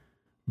 Sure.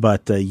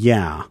 But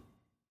yeah.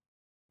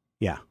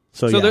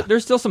 So yeah.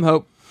 There's still some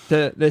hope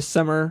to this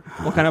summer.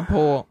 We'll kind of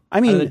pull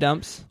out of the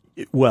dumps.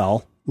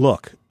 Well,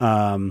 look,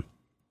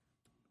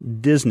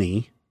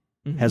 Disney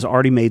has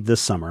already made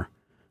this summer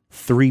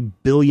 $3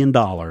 billion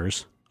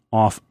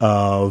off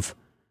of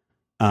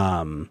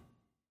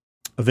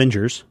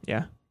Avengers.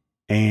 Yeah.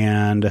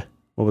 And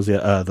what was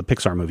the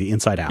Pixar movie,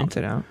 Inside Out?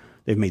 Inside Out.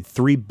 They've made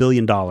 $3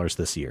 billion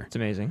this year. It's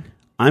amazing.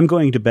 I'm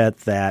going to bet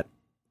that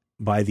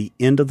by the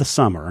end of the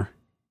summer,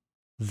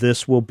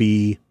 this will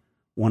be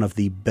one of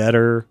the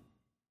better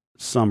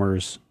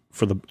summers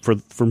for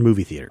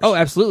movie theaters. Oh,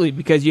 absolutely,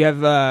 because you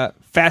have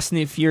Fast and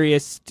the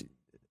Furious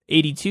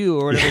 82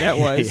 or whatever that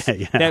was.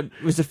 Yeah. That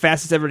was the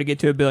fastest ever to get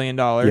to $1 billion.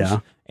 Yeah.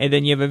 And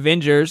then you have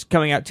Avengers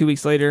coming out 2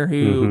 weeks later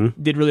who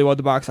did really well at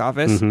the box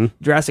office.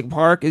 Jurassic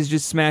Park is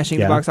just smashing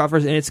the box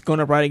office, and it's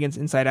going up right against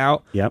Inside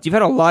Out. Yep. So you've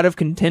had a lot of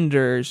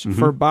contenders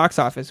for box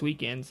office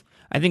weekends.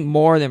 I think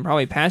more than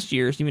probably past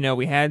years, even though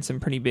we had some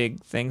pretty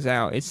big things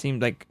out. It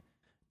seemed like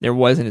there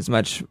wasn't as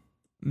much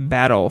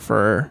battle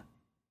for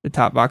the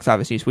top box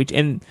office each week.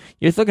 And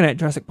you're looking at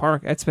Jurassic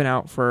Park. That's been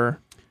out for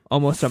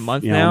almost a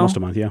month now. Yeah, almost a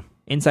month, yeah.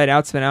 Inside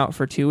Out's been out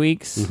for 2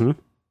 weeks.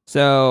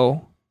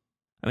 So,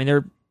 I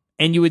mean,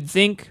 and you would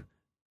think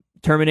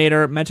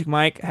Terminator, Magic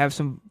Mike have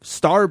some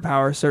star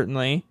power,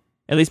 certainly.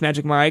 At least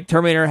Magic Mike.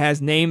 Terminator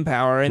has name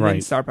power and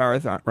then star power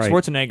with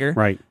Schwarzenegger.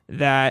 Right.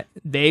 That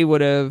they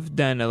would have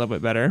done a little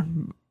bit better.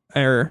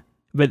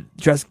 But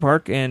Jurassic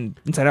Park and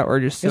Inside Out are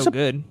just so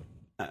good.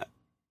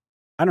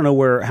 I don't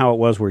know how it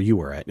was where you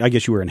were at. I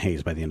guess you were in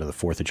Hayes by the end of the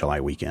 4th of July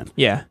weekend.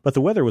 Yeah. But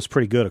the weather was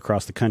pretty good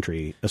across the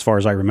country as far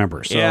as I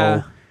remember. So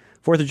yeah.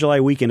 4th of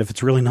July weekend, if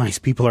it's really nice,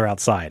 people are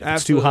outside. If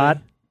it's too hot,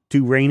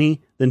 too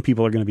rainy, then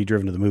people are going to be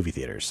driven to the movie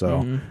theaters.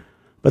 So,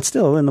 but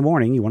still, in the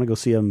morning, you want to go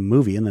see a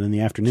movie, and then in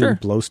the afternoon,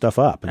 blow stuff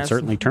up. And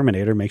certainly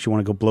Terminator makes you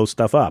want to go blow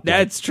stuff up.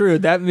 That's true.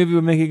 That movie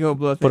would make you go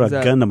blow things up. Put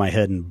a gun to my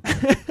head and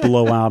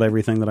blow out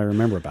everything that I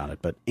remember about it.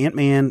 But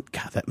Ant-Man,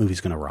 God, that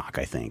movie's going to rock,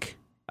 I think.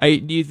 Do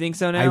you think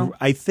so now?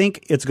 I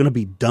think it's going to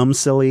be dumb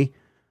silly,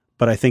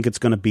 but I think it's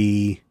going to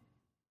be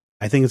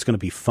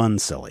fun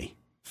silly.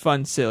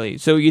 Fun silly.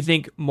 So you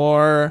think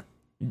more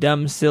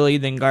dumb silly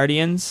than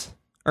Guardians?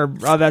 Or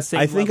that same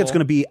I think level? It's going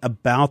to be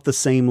about the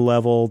same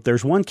level.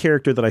 There's one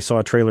character that I saw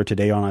a trailer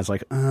today on. I was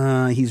like,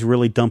 he's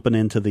really dumping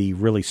into the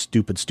really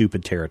stupid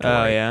territory.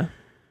 Oh, yeah.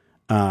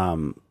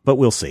 But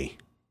we'll see.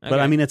 But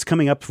I mean, it's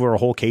coming up for a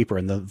whole caper,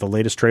 and the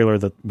latest trailer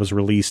that was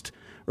released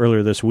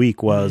earlier this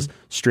week was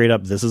straight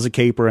up, this is a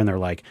caper, and they're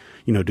like,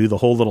 do the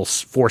whole little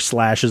 4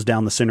 slashes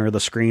down the center of the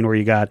screen where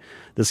you got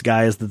this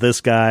guy is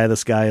this guy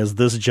is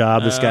this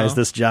job, this guy is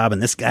this job,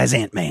 and this guy's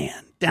Ant-Man.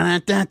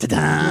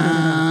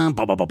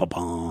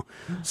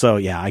 So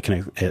yeah, I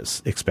can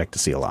expect to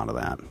see a lot of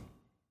that.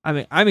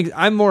 I mean,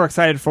 I'm more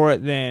excited for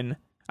it than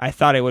I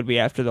thought it would be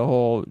after the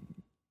whole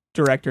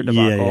director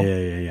debacle.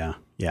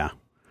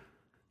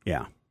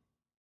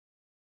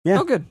 Yeah.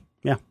 Oh, good.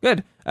 Yeah.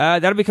 Good.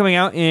 That'll be coming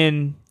out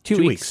in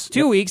 2 weeks.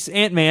 2 weeks.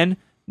 Ant-Man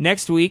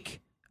next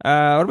week. What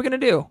are we going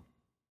to do?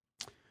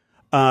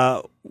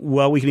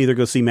 Well, we can either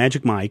go see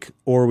Magic Mike,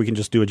 or we can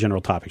just do a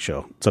general topic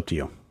show. It's up to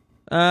you.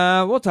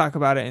 We'll talk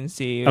about it and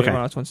see what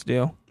everyone else wants to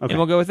do. Okay. And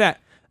we'll go with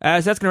that.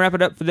 So that's going to wrap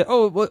it up for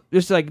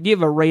just do you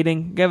have a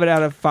rating? Give it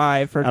out of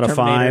 5 for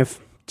Terminator. Out of 5,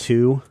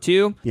 2.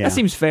 2? Yeah. That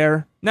seems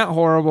fair. Not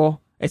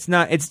horrible. It's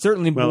not. It's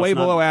certainly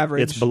below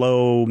average. It's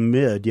below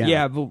mid. Yeah.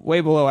 Yeah,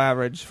 way below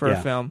average for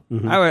a film.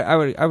 Mm-hmm.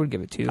 I would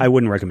give it 2. I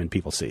wouldn't recommend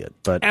people see it,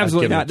 but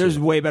absolutely not. There's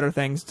way better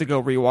things to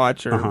go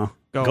rewatch or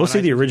go see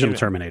the original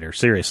Terminator.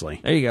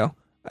 Seriously. There you go.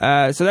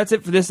 So that's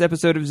it for this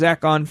episode of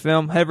Zach on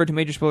Film. Head over to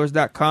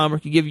Majorspoilers.com, where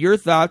you can give your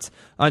thoughts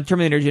on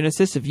Terminator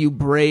Genisys if you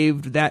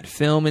braved that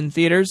film in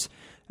theaters.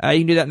 You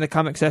can do that in the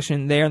comment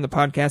section there on the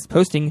podcast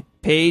posting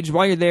page.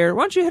 While you're there,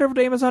 why don't you head over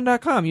to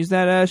Amazon.com? Use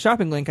that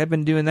shopping link. I've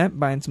been doing that,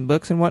 buying some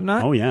books and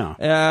whatnot. Oh,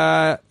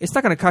 yeah. It's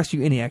not going to cost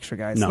you any extra,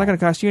 guys. No. It's not going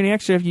to cost you any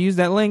extra if you use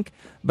that link,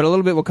 but a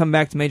little bit will come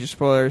back to Major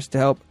Spoilers to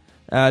help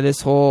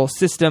this whole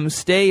system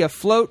stay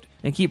afloat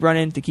and keep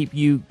running, to keep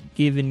you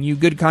giving you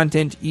good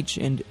content each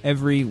and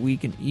every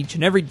week and each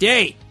and every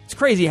day. It's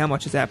crazy how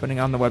much is happening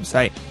on the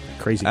website.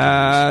 Crazy.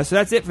 So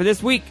that's it for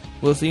this week.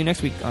 We'll see you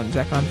next week on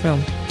Zach on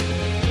Film.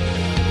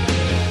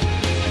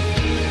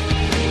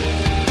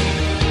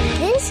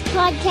 This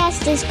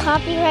podcast is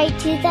copyright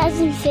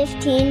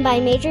 2015 by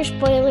Major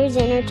Spoilers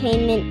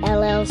Entertainment,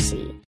 LLC.